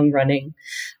of long-running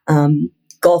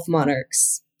Gulf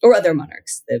monarchs or other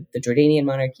monarchs, the Jordanian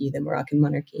monarchy, the Moroccan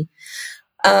monarchy.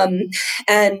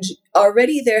 And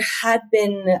already there had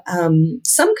been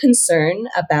some concern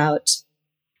about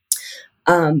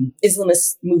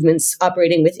Islamist movements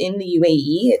operating within the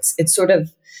UAE. It's sort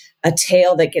of a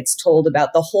tale that gets told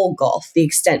about the whole Gulf, the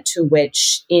extent to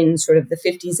which in sort of the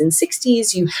 50s and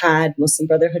 60s, you had Muslim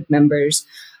Brotherhood members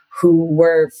who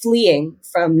were fleeing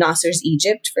from Nasser's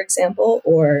Egypt, for example,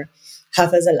 or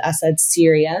Hafez al-Assad's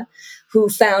Syria, who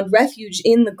found refuge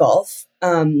in the Gulf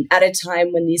at a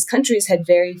time when these countries had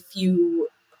very few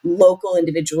local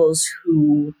individuals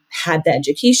who had the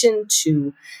education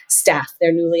to staff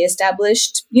their newly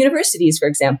established universities, for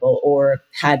example, or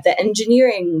had the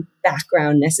engineering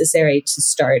background necessary to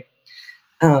start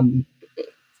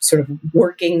sort of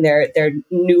working their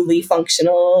newly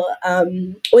functional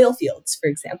oil fields, for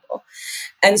example.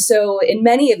 And so in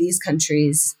many of these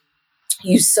countries,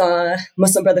 you saw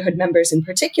Muslim Brotherhood members in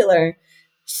particular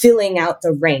filling out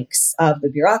the ranks of the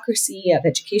bureaucracy, of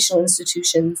educational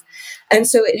institutions. And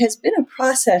so it has been a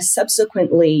process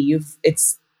subsequently.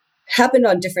 It's happened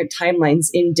on different timelines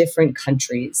in different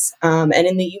countries. And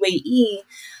in the UAE,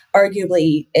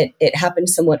 arguably, it happened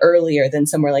somewhat earlier than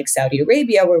somewhere like Saudi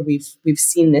Arabia, where we've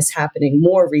seen this happening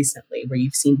more recently, where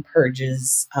you've seen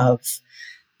purges of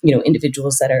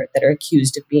individuals that are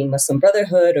accused of being Muslim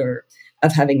Brotherhood or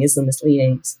of having Islamist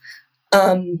leanings.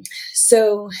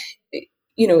 So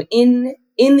in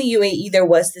the UAE, there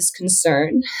was this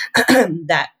concern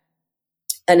that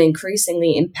an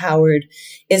increasingly empowered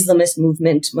Islamist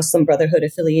movement, Muslim Brotherhood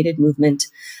affiliated movement,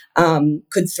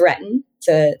 could threaten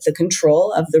the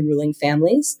control of the ruling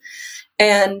families.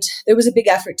 And there was a big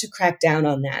effort to crack down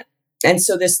on that. And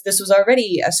so this was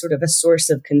already a sort of a source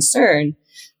of concern.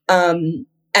 And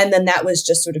then that was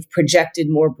just sort of projected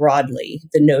more broadly,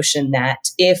 the notion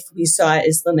that if we saw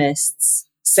Islamists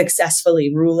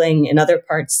successfully ruling in other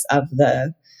parts of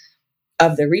the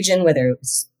region, whether it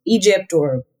was Egypt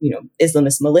or,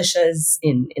 Islamist militias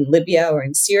in Libya or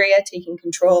in Syria taking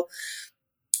control.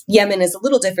 Yemen is a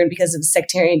little different because of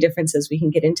sectarian differences. We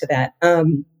can get into that.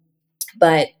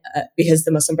 But because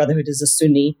the Muslim Brotherhood is a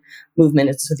Sunni movement,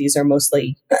 and so these are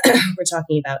mostly, we're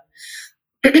talking about,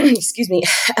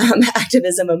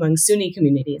 activism among Sunni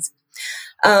communities.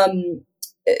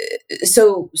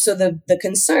 So the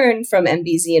concern from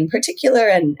MBZ in particular,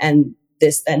 and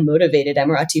this then motivated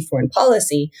Emirati foreign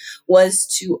policy, was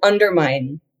to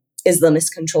undermine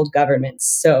Islamist-controlled governments.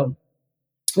 So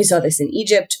we saw this in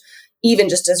Egypt, even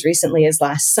just as recently as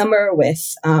last summer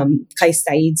with Kais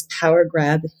Said's power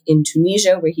grab in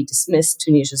Tunisia, where he dismissed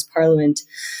Tunisia's parliament,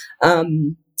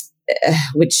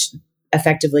 which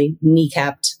effectively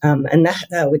kneecapped, and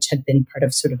that which had been part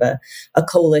of sort of a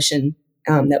coalition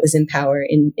that was in power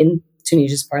in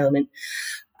Tunisia's parliament.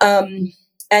 And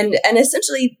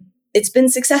essentially, it's been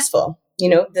successful.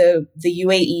 The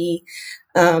UAE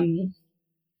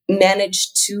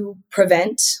managed to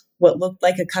prevent what looked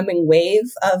like a coming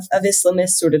wave of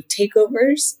Islamist sort of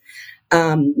takeovers,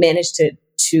 managed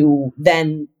to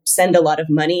then send a lot of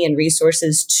money and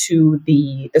resources to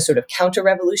the sort of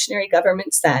counter-revolutionary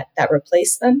governments that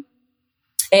replaced them.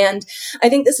 And I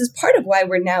think this is part of why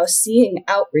we're now seeing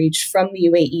outreach from the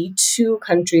UAE to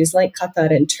countries like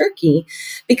Qatar and Turkey,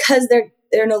 because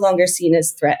they're no longer seen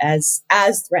as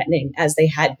threatening as they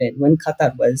had been when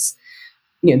Qatar was,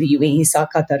 the UAE saw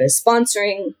Qatar as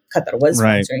sponsoring. Qatar was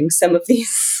sponsoring some of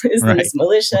these Islamist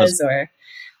militias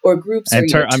or groups. And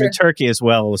Turkey as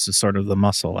well was sort of the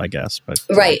muscle, I guess, but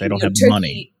they don't have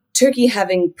money. Turkey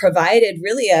having provided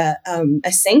really a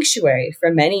sanctuary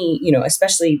for many,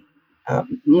 especially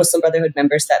Muslim Brotherhood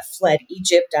members that fled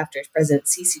Egypt after President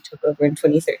Sisi took over in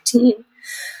 2013.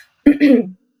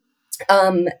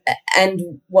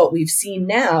 And what we've seen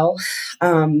now,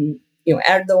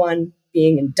 Erdogan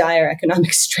being in dire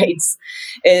economic straits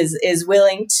is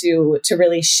willing to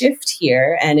really shift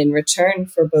here, and in return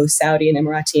for both Saudi and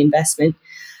Emirati investment,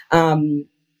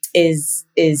 is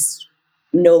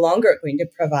no longer going to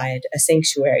provide a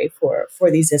sanctuary for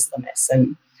these Islamists.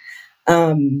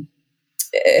 And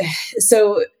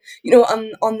so,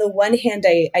 on the one hand,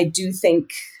 I do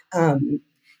think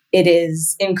it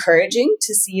is encouraging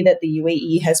to see that the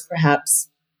UAE has perhaps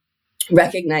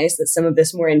recognized that some of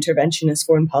this more interventionist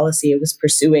foreign policy it was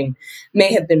pursuing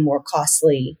may have been more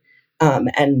costly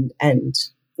and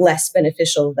less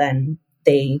beneficial than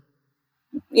they,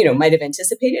 might have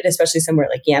anticipated, especially somewhere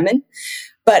like Yemen.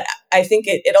 But I think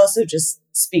it also just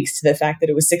speaks to the fact that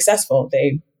it was successful.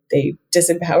 They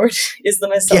disempowered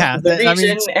Islamists of the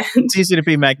region. It's easy to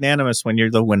be magnanimous when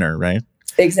you're the winner, right?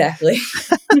 Exactly.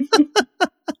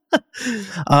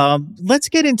 Let's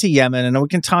get into Yemen, and we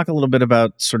can talk a little bit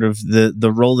about sort of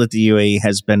the role that the UAE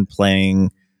has been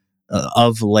playing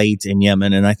of late in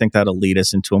Yemen, and I think that'll lead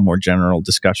us into a more general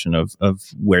discussion of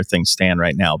where things stand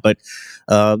right now. But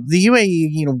the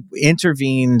UAE,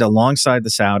 intervened alongside the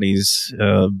Saudis,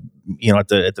 at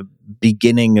the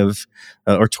beginning of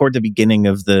or toward the beginning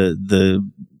of the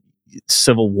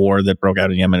civil war that broke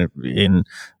out in Yemen in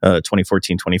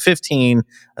 2014, 2015,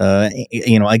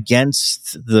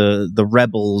 against the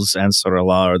rebels, Ansar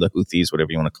Allah, or the Houthis,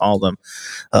 whatever you want to call them.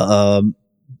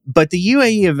 But the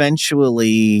UAE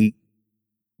eventually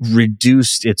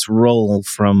reduced its role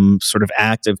from sort of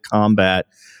active combat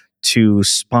to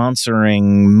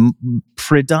sponsoring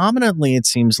predominantly, it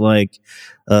seems like,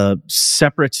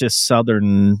 separatist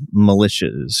southern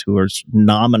militias who are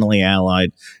nominally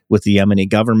allied with the Yemeni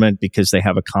government because they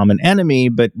have a common enemy,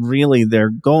 but really their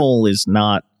goal is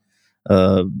not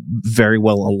very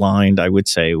well aligned, I would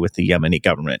say, with the Yemeni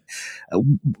government.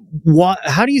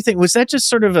 How do you think, was that just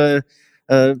sort of the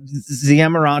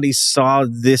Emiratis saw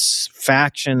this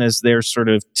faction as their sort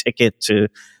of ticket to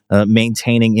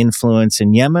maintaining influence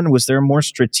in Yemen? Was there a more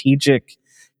strategic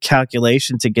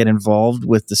calculation to get involved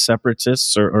with the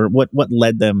separatists, or what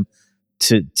led them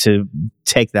to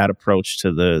take that approach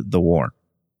to the war?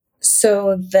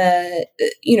 So I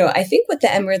think what the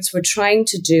Emirates were trying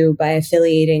to do by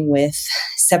affiliating with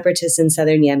separatists in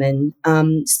southern Yemen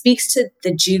speaks to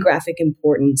the geographic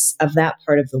importance of that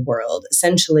part of the world.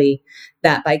 Essentially,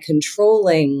 that by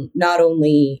controlling not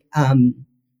only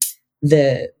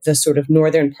the sort of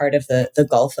northern part of the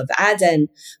Gulf of Aden,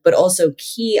 but also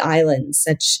key islands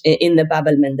such in the Bab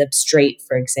el-Mandeb Strait,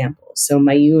 for example. So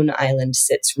Mayoun Island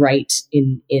sits right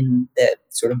in the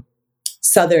sort of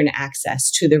southern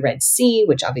access to the Red Sea,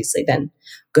 which obviously then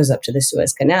goes up to the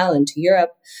Suez Canal and to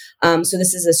Europe. So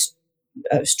this is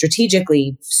a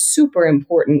strategically super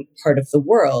important part of the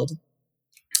world.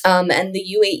 And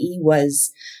the UAE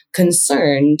was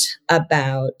concerned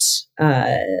about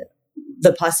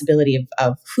the possibility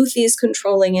of Houthis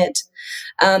controlling it.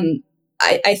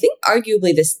 I think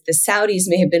arguably the Saudis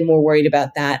may have been more worried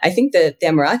about that. I think the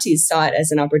Emiratis saw it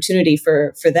as an opportunity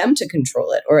for them to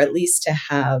control it, or at least to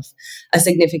have a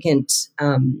significant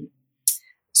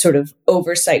sort of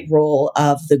oversight role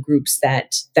of the groups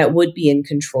that would be in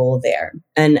control there.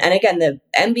 And again, the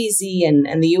MBZ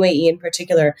and the UAE in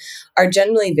particular are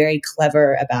generally very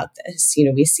clever about this.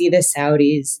 We see the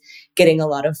Saudis getting a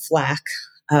lot of flack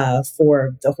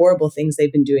for the horrible things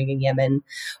they've been doing in Yemen.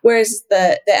 Whereas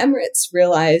the Emirates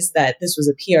realized that this was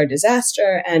a PR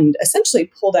disaster and essentially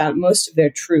pulled out most of their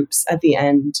troops at the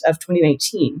end of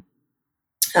 2019.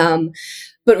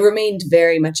 But remained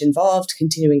very much involved,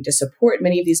 continuing to support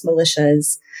many of these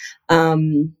militias.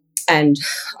 And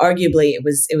arguably it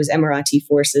was Emirati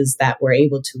forces that were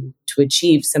able to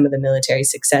achieve some of the military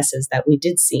successes that we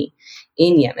did see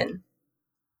in Yemen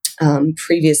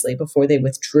previously before they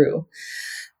withdrew.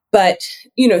 But,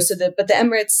 but the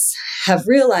Emirates have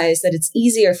realized that it's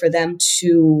easier for them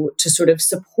to sort of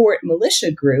support militia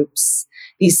groups,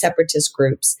 these separatist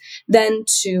groups, than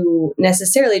to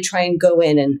necessarily try and go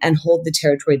in and hold the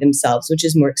territory themselves, which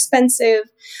is more expensive.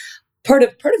 Part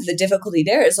of the difficulty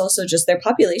there is also just their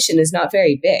population is not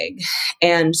very big.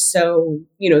 And so,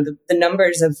 the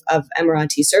numbers of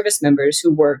Emirati service members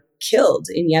who were killed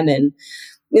in Yemen,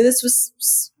 this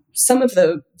was some of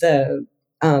the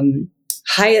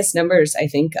highest numbers, I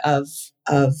think, of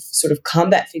sort of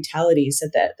combat fatalities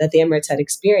that the Emirates had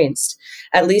experienced,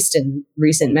 at least in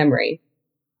recent memory.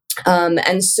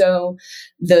 And so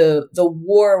the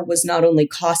war was not only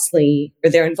costly, or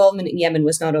their involvement in Yemen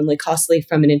was not only costly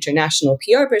from an international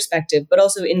PR perspective, but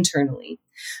also internally.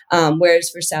 Whereas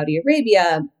for Saudi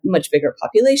Arabia, much bigger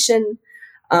population,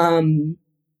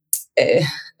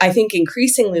 I think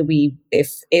increasingly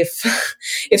if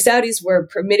Saudis were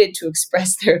permitted to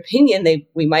express their opinion,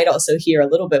 we might also hear a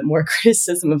little bit more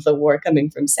criticism of the war coming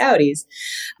from Saudis.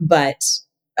 But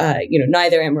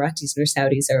neither Emiratis nor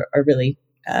Saudis are really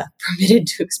permitted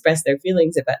to express their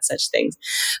feelings about such things.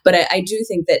 But I do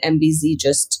think that MBZ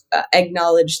just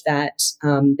acknowledged that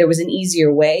there was an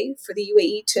easier way for the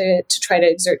UAE to try to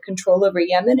exert control over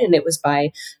Yemen, and it was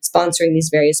by sponsoring these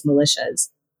various militias.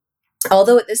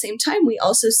 Although at the same time, we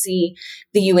also see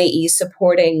the UAE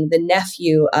supporting the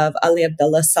nephew of Ali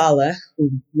Abdullah Saleh,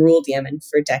 who ruled Yemen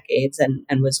for decades and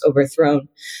was overthrown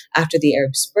after the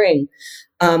Arab Spring.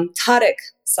 Tariq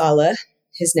Saleh,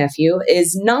 his nephew,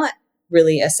 is not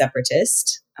really a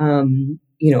separatist.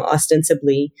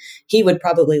 Ostensibly, he would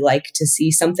probably like to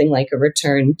see something like a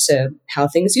return to how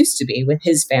things used to be with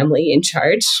his family in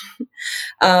charge.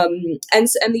 And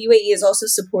the UAE is also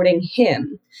supporting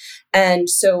him. And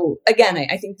so, again,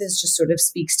 I think this just sort of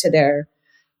speaks to their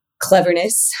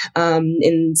cleverness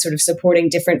in sort of supporting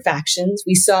different factions.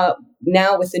 We saw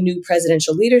now with the new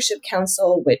Presidential Leadership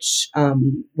Council, which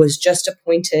was just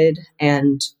appointed,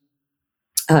 and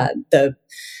the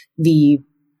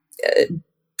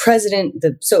president,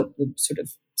 the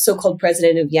so-called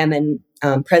president of Yemen,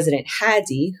 President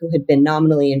Hadi, who had been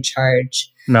nominally in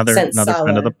charge another since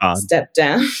friend of the pod, stepped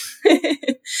down,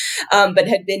 but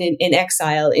had been in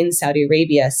exile in Saudi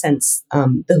Arabia since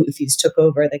the Houthis took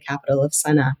over the capital of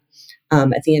Sana'a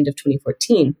at the end of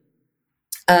 2014.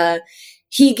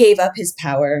 He gave up his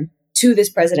power to this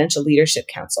Presidential Leadership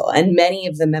Council, and many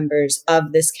of the members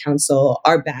of this council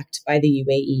are backed by the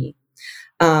UAE.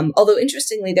 Although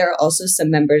interestingly, there are also some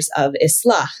members of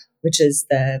Islah, which is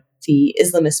the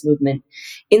Islamist movement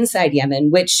inside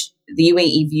Yemen, which the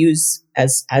UAE views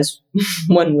as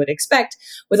one would expect,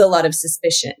 with a lot of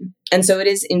suspicion. And so it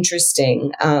is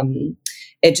interesting.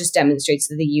 It just demonstrates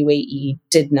that the UAE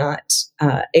did not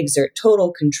exert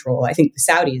total control. I think the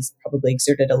Saudis probably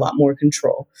exerted a lot more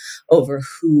control over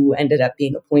who ended up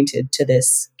being appointed to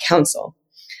this council.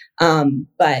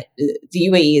 But the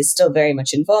UAE is still very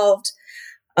much involved.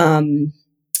 And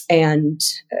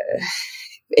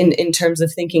in terms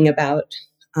of thinking about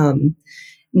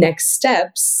next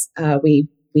steps, we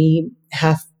we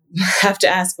have to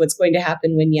ask what's going to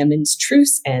happen when Yemen's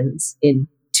truce ends in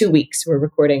 2 weeks. We're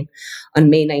recording on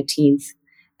May 19th,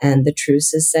 and the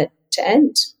truce is set to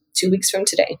end 2 weeks from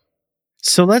today.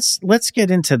 So let's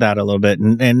get into that a little bit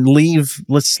and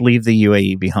let's leave the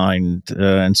UAE behind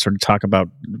and sort of talk about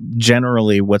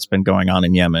generally what's been going on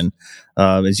in Yemen.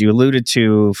 As you alluded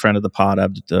to, friend of the pod,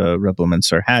 Rebel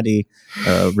Mansour Hadi,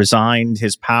 resigned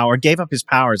his power, gave up his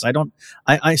powers. I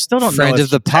still don't know. Friend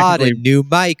of the pod and new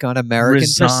mic on American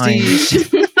Prestige.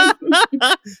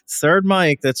 Third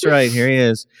mic, that's right. Here he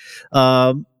is.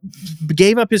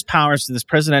 Gave up his powers to this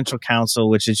presidential council,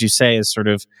 which, as you say, is sort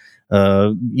of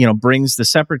brings the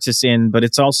separatists in, but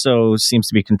it's also seems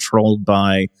to be controlled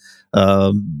by,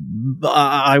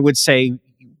 I would say,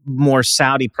 more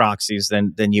Saudi proxies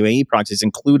than UAE proxies,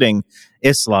 including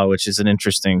Islah, which is an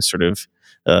interesting sort of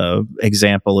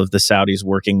example of the Saudis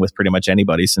working with pretty much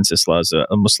anybody, since Islah is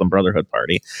a Muslim Brotherhood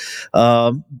party.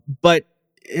 So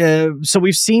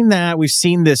we've seen that. We've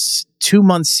seen this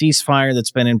 2-month ceasefire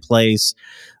that's been in place,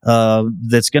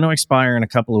 that's going to expire in a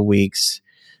couple of weeks.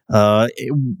 Where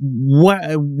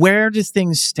do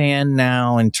things stand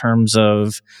now in terms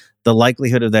of the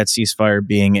likelihood of that ceasefire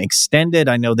being extended?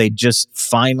 I know they just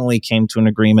finally came to an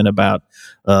agreement about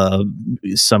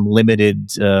some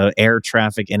limited air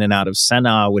traffic in and out of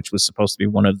Sana'a, which was supposed to be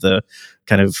one of the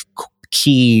kind of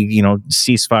key,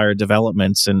 ceasefire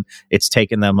developments, and it's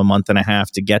taken them a month and a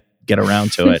half to get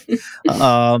around to it.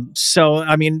 So,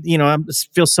 I mean, I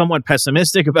feel somewhat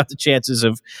pessimistic about the chances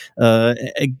of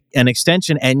an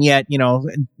extension, and yet,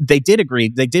 they did agree.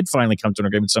 They did finally come to an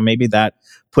agreement, so maybe that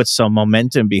puts some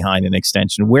momentum behind an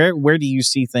extension. Where do you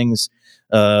see things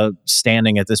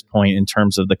standing at this point in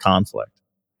terms of the conflict?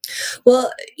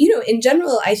 Well, in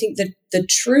general, I think that the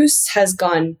truce has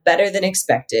gone better than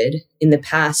expected. In the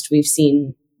past, we've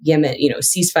seen Yemen,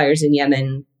 ceasefires in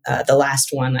Yemen. The last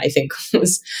one, I think,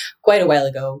 was quite a while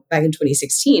ago, back in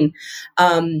 2016.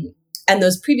 And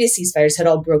those previous ceasefires had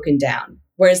all broken down.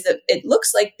 Whereas it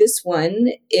looks like this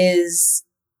one is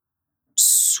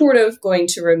sort of going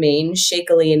to remain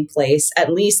shakily in place,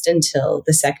 at least until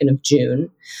the 2nd of June.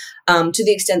 To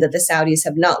the extent that the Saudis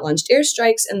have not launched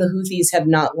airstrikes and the Houthis have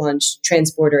not launched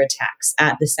transporter attacks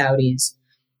at the Saudis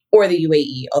or the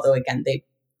UAE, although, again,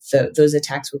 those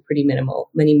attacks were pretty minimal.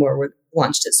 Many more were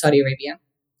launched at Saudi Arabia.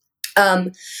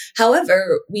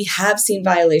 However, we have seen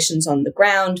violations on the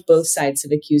ground. Both sides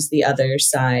have accused the other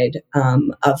side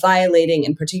of violating,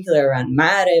 in particular around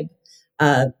Ma'arib,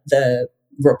 the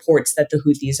reports that the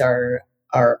Houthis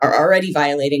are already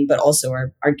violating, but also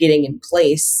are getting in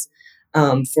place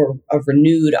for a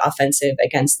renewed offensive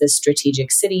against this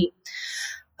strategic city,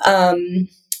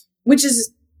 which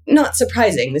is not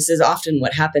surprising. This is often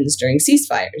what happens during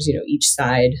ceasefires. Each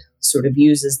side sort of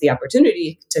uses the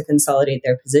opportunity to consolidate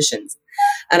their positions.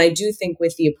 And I do think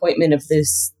with the appointment of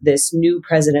this new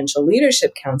presidential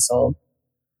leadership council,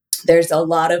 there's a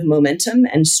lot of momentum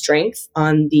and strength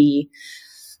on the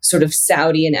sort of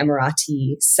Saudi and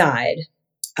Emirati side.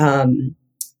 And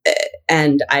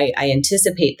I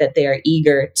anticipate that they are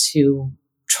eager to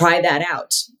try that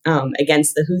out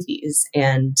against the Houthis.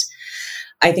 And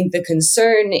I think the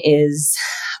concern is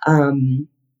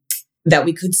that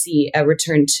we could see a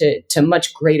return to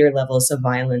much greater levels of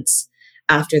violence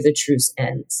after the truce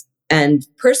ends. And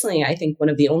personally, I think one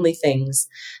of the only things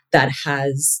that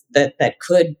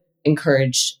could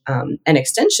encourage an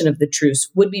extension of the truce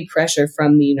would be pressure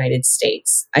from the United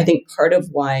States. I think part of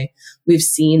why we've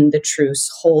seen the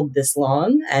truce hold this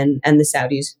long, and the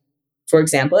Saudis, for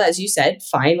example, as you said,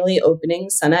 finally opening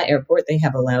Sana'a airport, they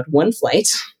have allowed one flight.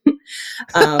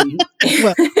 Well,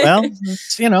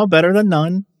 it's, better than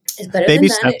none. It's better Baby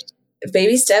than steps. that.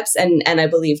 Baby steps, and I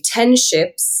believe 10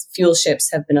 fuel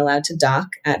ships have been allowed to dock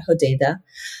at Hodeidah.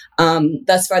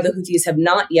 Thus far, the Houthis have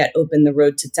not yet opened the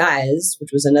road to Taiz,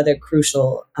 which was another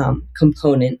crucial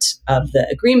component of the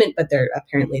agreement, but there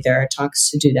are talks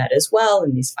to do that as well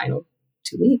in these final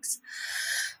 2 weeks.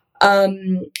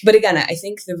 But again, I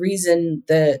think the reason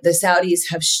the Saudis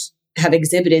have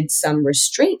exhibited some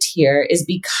restraint here is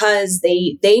because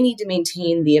they need to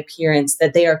maintain the appearance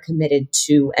that they are committed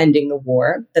to ending the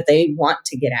war, that they want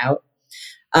to get out.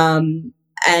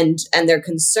 And they're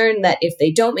concerned that if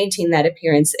they don't maintain that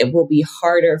appearance, it will be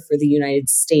harder for the United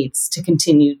States to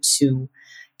continue to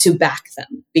back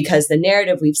them, because the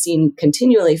narrative we've seen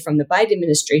continually from the Biden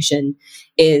administration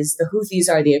is the Houthis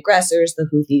are the aggressors. The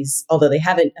Houthis, although they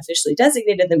haven't officially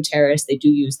designated them terrorists, they do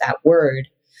use that word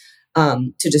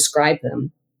to describe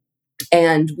them.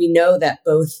 And we know that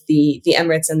both the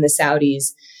Emirates and the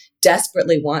Saudis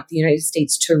desperately want the United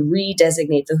States to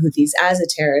redesignate the Houthis as a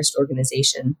terrorist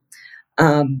organization,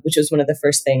 which was one of the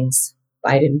first things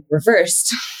Biden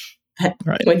reversed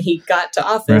Right. when he got to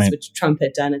office, Right. which Trump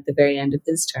had done at the very end of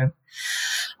his term.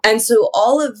 And so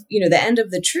all of, the end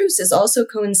of the truce is also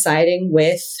coinciding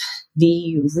with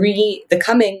the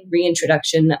coming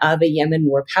reintroduction of a Yemen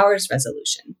War Powers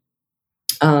Resolution.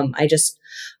 I just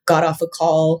got off a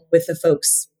call with the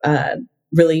folks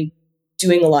really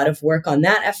doing a lot of work on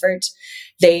that effort.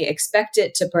 They expect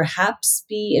it to perhaps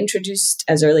be introduced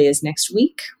as early as next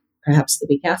week, perhaps the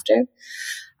week after,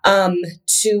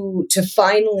 to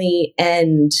finally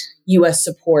end U.S.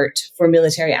 support for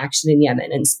military action in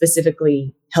Yemen, and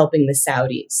specifically helping the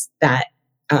Saudis. That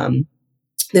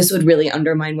this would really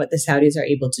undermine what the Saudis are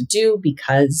able to do,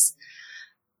 because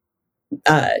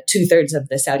 2/3 of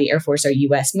the Saudi Air Force are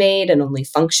U.S. made and only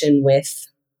function with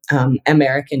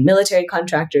American military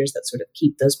contractors that sort of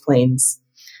keep those planes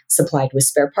supplied with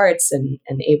spare parts and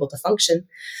able to function.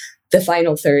 The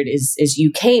final third is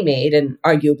UK made, and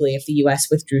arguably, if the US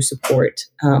withdrew support,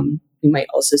 we might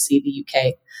also see the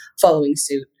UK following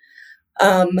suit.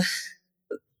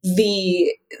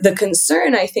 The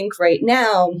concern, I think, right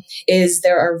now is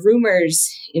there are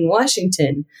rumors in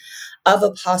Washington of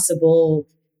a possible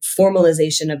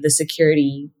formalization of the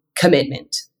security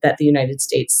commitment that the United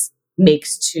States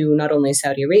makes to not only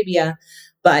Saudi Arabia,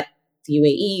 but the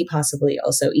UAE, possibly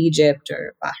also Egypt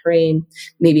or Bahrain,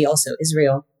 maybe also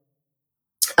Israel.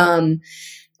 And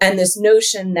this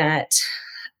notion that,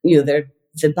 the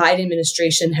Biden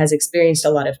administration has experienced a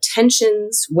lot of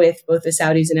tensions with both the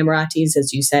Saudis and Emiratis,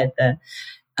 as you said, the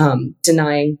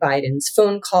denying Biden's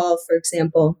phone call, for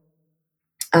example.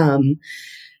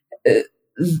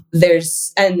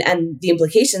 There's and the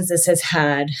implications this has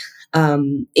had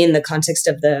in the context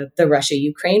of the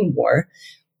Russia-Ukraine war,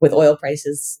 with oil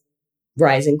prices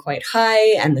rising quite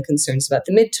high and the concerns about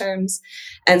the midterms.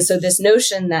 And so this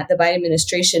notion that the Biden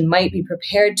administration might be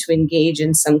prepared to engage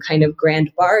in some kind of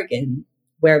grand bargain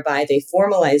whereby they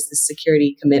formalize the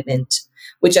security commitment,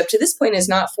 which up to this point is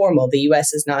not formal. The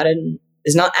U.S. is not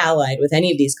allied with any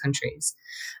of these countries.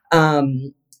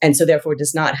 And so therefore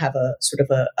does not have a sort of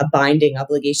a binding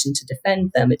obligation to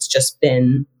defend them. It's just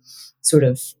been sort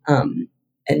of an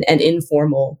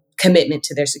informal commitment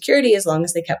to their security as long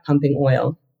as they kept pumping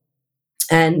oil.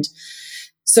 And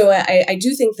so I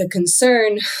do think the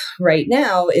concern right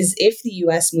now is if the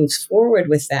U.S. moves forward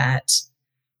with that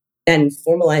and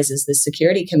formalizes this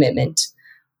security commitment,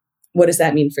 what does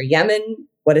that mean for Yemen?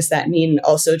 What does that mean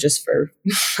also just for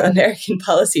American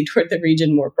policy toward the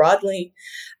region more broadly?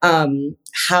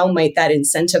 How might that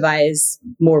incentivize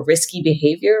more risky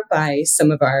behavior by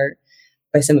some of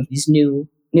these new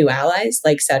allies,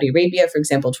 like Saudi Arabia, for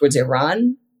example, towards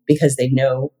Iran, because they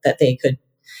know that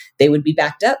they would be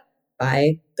backed up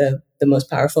by the most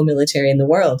powerful military in the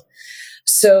world.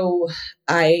 So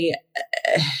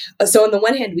on the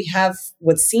one hand, we have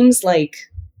what seems like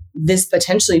this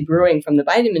potentially brewing from the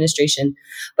Biden administration,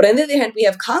 but on the other hand, we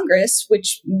have Congress,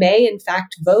 which may in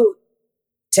fact vote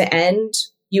to end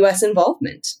U.S.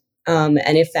 involvement. And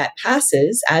if that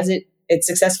passes, as it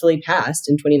successfully passed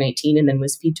in 2019 and then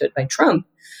was vetoed by Trump,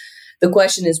 the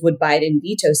question is, would Biden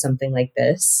veto something like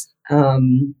this?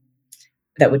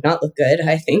 That would not look good,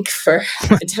 I think, for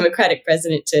a Democratic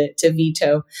president to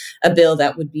veto a bill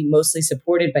that would be mostly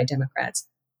supported by Democrats.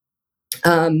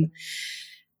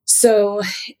 So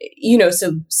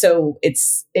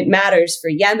it matters for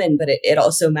Yemen, but it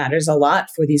also matters a lot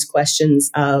for these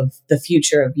questions of the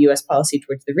future of U.S. policy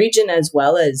towards the region, as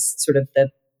well as sort of the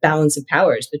balance of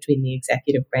powers between the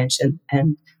executive branch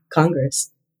and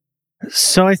Congress.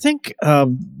 So I think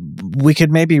we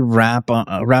could maybe wrap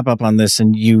up on this,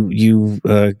 and you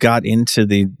got into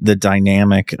the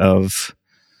dynamic of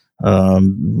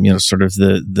sort of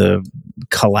the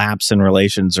collapse in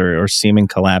relations or seeming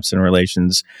collapse in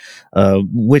relations,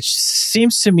 which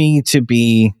seems to me to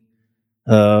be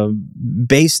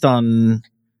based on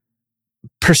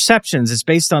perceptions. It's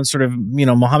based on sort of,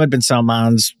 Mohammed bin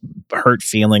Salman's hurt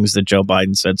feelings that Joe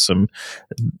Biden said some,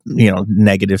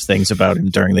 negative things about him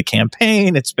during the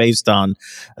campaign. It's based on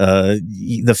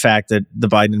the fact that the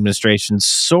Biden administration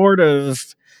sort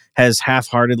of has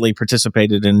half-heartedly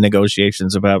participated in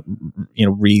negotiations about,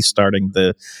 restarting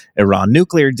the Iran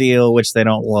nuclear deal, which they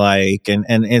don't like. And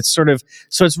it's sort of,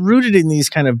 so it's rooted in these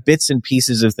kind of bits and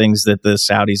pieces of things that the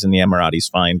Saudis and the Emiratis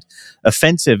find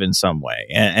offensive in some way.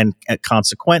 And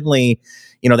consequently,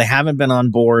 they haven't been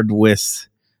on board with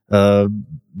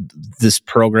this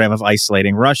program of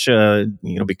isolating Russia,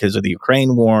 because of the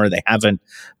Ukraine war. They haven't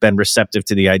been receptive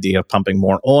to the idea of pumping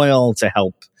more oil to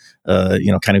help,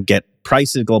 kind of get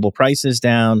global prices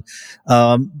down.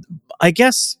 I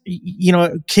guess,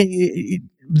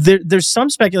 there's some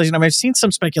speculation. I've seen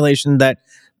some speculation that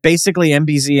basically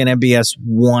MBZ and MBS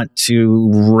want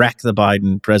to wreck the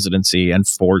Biden presidency and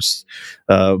force,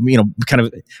 kind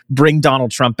of bring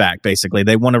Donald Trump back. Basically,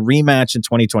 they want a rematch in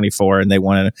 2024, and they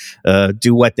want to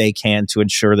do what they can to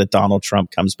ensure that Donald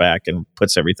Trump comes back and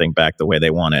puts everything back the way they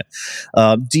want it.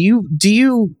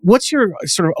 What's your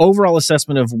sort of overall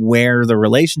assessment of where the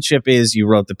relationship is? You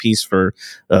wrote the piece for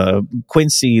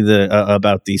Quincy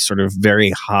about the sort of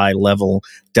very high level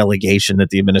delegation that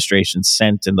the administration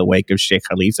sent in the wake of Sheikh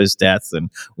Khalifa's death, and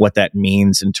what that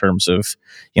means in terms of,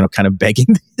 kind of begging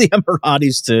the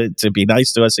Emiratis to be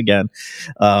nice to us again.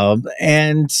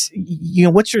 And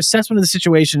what's your assessment of the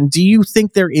situation? Do you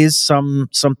think there is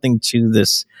something to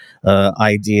this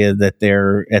idea that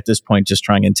they're at this point just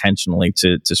trying intentionally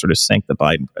to sort of sink the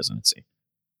Biden presidency?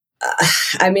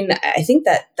 I think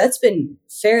that's been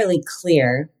fairly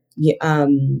clear.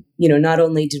 Not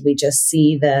only did we just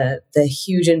see the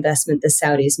huge investment the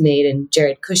Saudis made in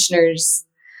Jared Kushner's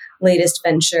latest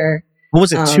venture. What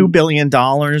was it, $2 billion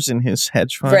in his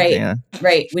hedge fund? Right, yeah.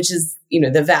 Right, which is,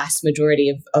 the vast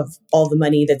majority of all the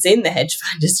money that's in the hedge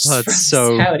fund is just from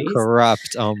so Saudis.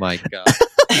 Corrupt. Oh my God.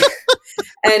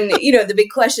 And, the big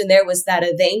question there, was that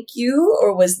a thank you,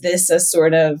 or was this a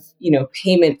sort of,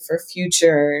 payment for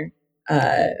future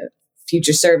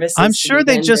services? I'm sure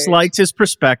they just liked his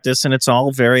prospectus, and it's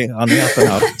all very on the up and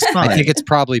up. It's fine. I think it's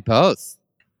probably both.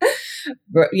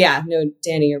 Yeah, no,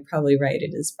 Danny, you're probably right.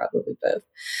 It is probably both.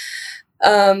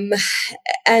 And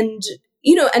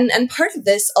part of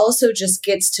this also just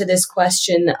gets to this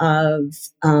question of,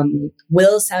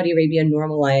 will Saudi Arabia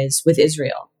normalize with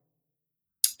Israel?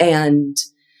 And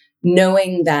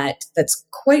knowing that that's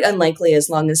quite unlikely as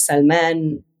long as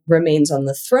Salman remains on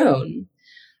the throne.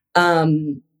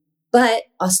 But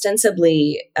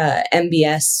ostensibly,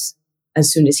 MBS,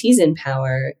 as soon as he's in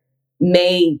power,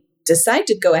 may decide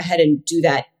to go ahead and do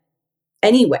that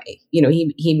anyway.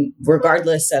 He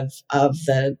regardless of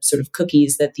the sort of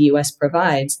cookies that the U.S.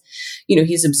 provides,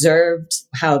 he's observed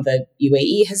how the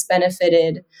UAE has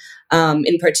benefited.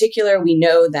 In particular, we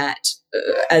know that,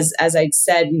 as I'd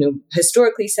said,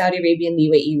 historically, Saudi Arabia and the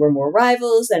UAE were more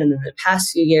rivals. And in the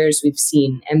past few years, we've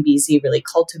seen MBZ really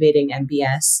cultivating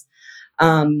MBS.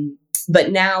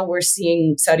 But now we're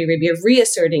seeing Saudi Arabia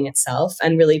reasserting itself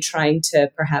and really trying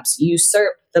to perhaps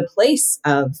usurp the place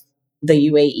of the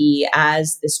UAE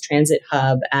as this transit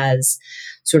hub, as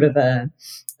sort of an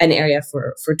area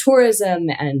for tourism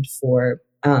and for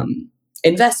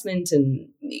investment, and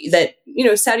that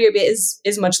Saudi Arabia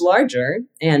is much larger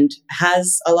and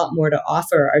has a lot more to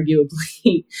offer,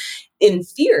 arguably, in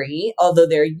theory, although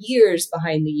they're years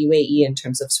behind the UAE in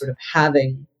terms of sort of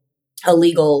having a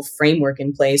legal framework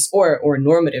in place or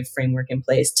normative framework in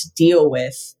place to deal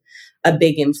with a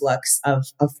big influx of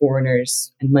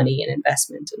foreigners and money and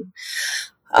investment.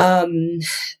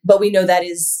 But we know that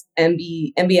is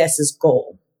MBS's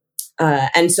goal.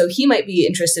 And so he might be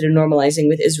interested in normalizing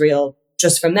with Israel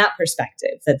just from that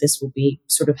perspective, that this will be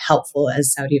sort of helpful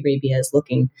as Saudi Arabia is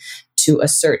looking to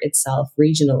assert itself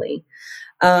regionally.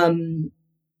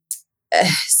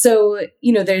 So,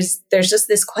 there's just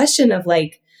this question of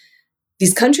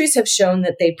these countries have shown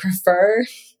that they prefer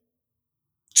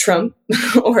Trump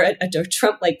or a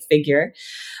Trump-like figure,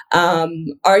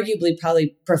 arguably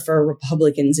probably prefer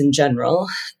Republicans in general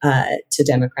to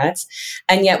Democrats.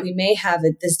 And yet we may have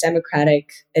this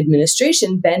Democratic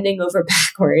administration bending over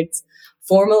backwards,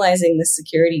 formalizing the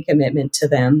security commitment to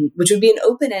them, which would be an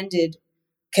open-ended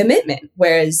commitment.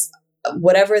 Whereas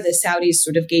whatever the Saudis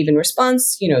sort of gave in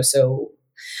response, so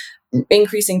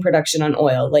increasing production on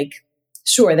oil,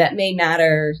 sure, that may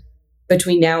matter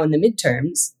between now and the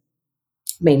midterms.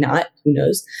 May not, who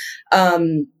knows?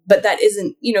 But that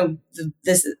isn't,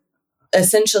 this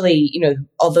essentially,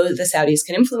 although the Saudis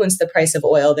can influence the price of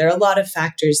oil, there are a lot of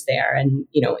factors there. And,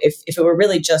 if it were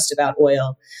really just about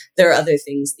oil, there are other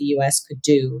things the U.S. could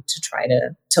do to try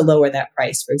to lower that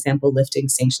price. For example, lifting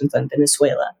sanctions on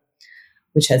Venezuela,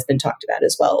 which has been talked about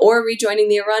as well, or rejoining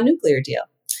the Iran nuclear deal.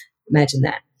 Imagine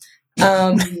that.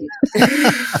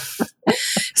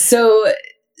 So,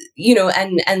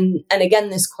 and again,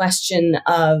 this question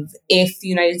of, if the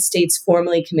United States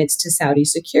formally commits to Saudi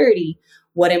security,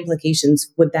 what implications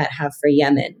would that have for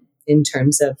Yemen in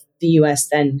terms of the U.S.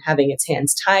 then having its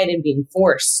hands tied and being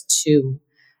forced to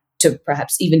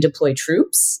perhaps even deploy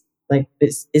troops?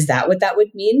 Is that what that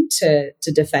would mean to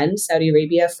defend Saudi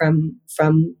Arabia from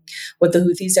what the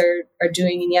Houthis are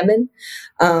doing in Yemen?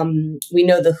 We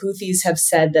know the Houthis have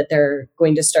said that they're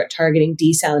going to start targeting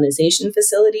desalination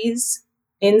facilities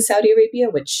in Saudi Arabia,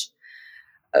 which,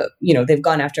 they've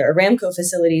gone after Aramco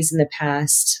facilities in the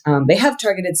past. They have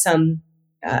targeted some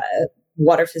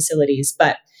water facilities,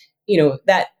 but,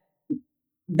 that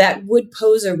that would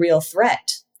pose a real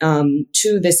threat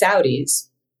to the Saudis.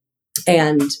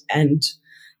 And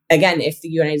again, if the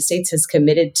United States has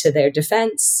committed to their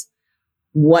defense,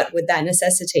 what would that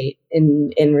necessitate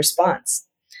in response?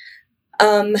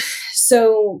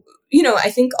 So, I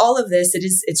think all of this,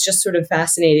 it's just sort of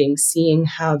fascinating seeing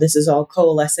how this is all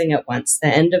coalescing at once. The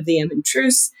end of the Yemen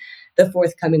truce, the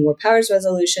forthcoming War Powers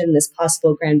Resolution, this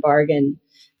possible grand bargain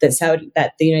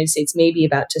that the United States may be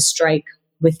about to strike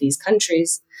with these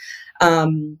countries,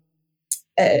 the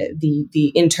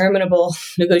interminable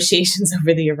negotiations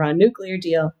over the Iran nuclear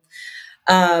deal.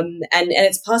 And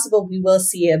it's possible we will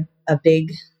see a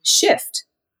big shift.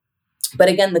 But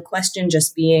again, the question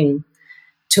just being,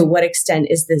 to what extent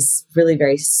is this really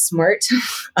very smart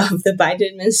of the Biden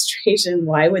administration?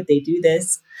 Why would they do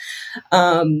this?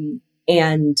 And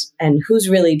who's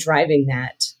really driving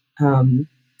that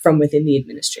from within the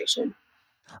administration?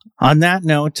 On that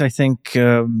note, I think,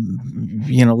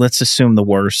 let's assume the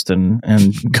worst and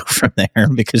go from there,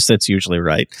 because that's usually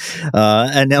right.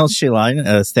 Anel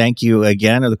Sheilai, thank you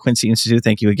again, of the Quincy Institute.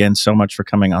 Thank you again so much for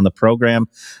coming on the program.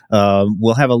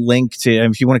 We'll have a link to,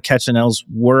 if you want to catch Anel's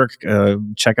work,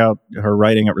 check out her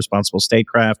writing at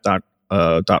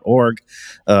responsiblestatecraft.org.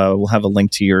 We'll have a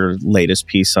link to your latest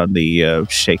piece on the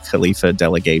Sheikh Khalifa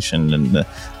delegation and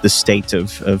the state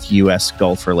of U.S.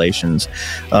 Gulf relations.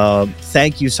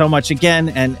 Thank you so much again,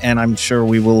 and I'm sure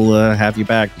we will have you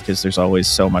back, because there's always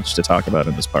so much to talk about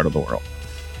in this part of the world.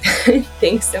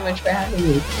 Thanks so much for having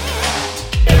me.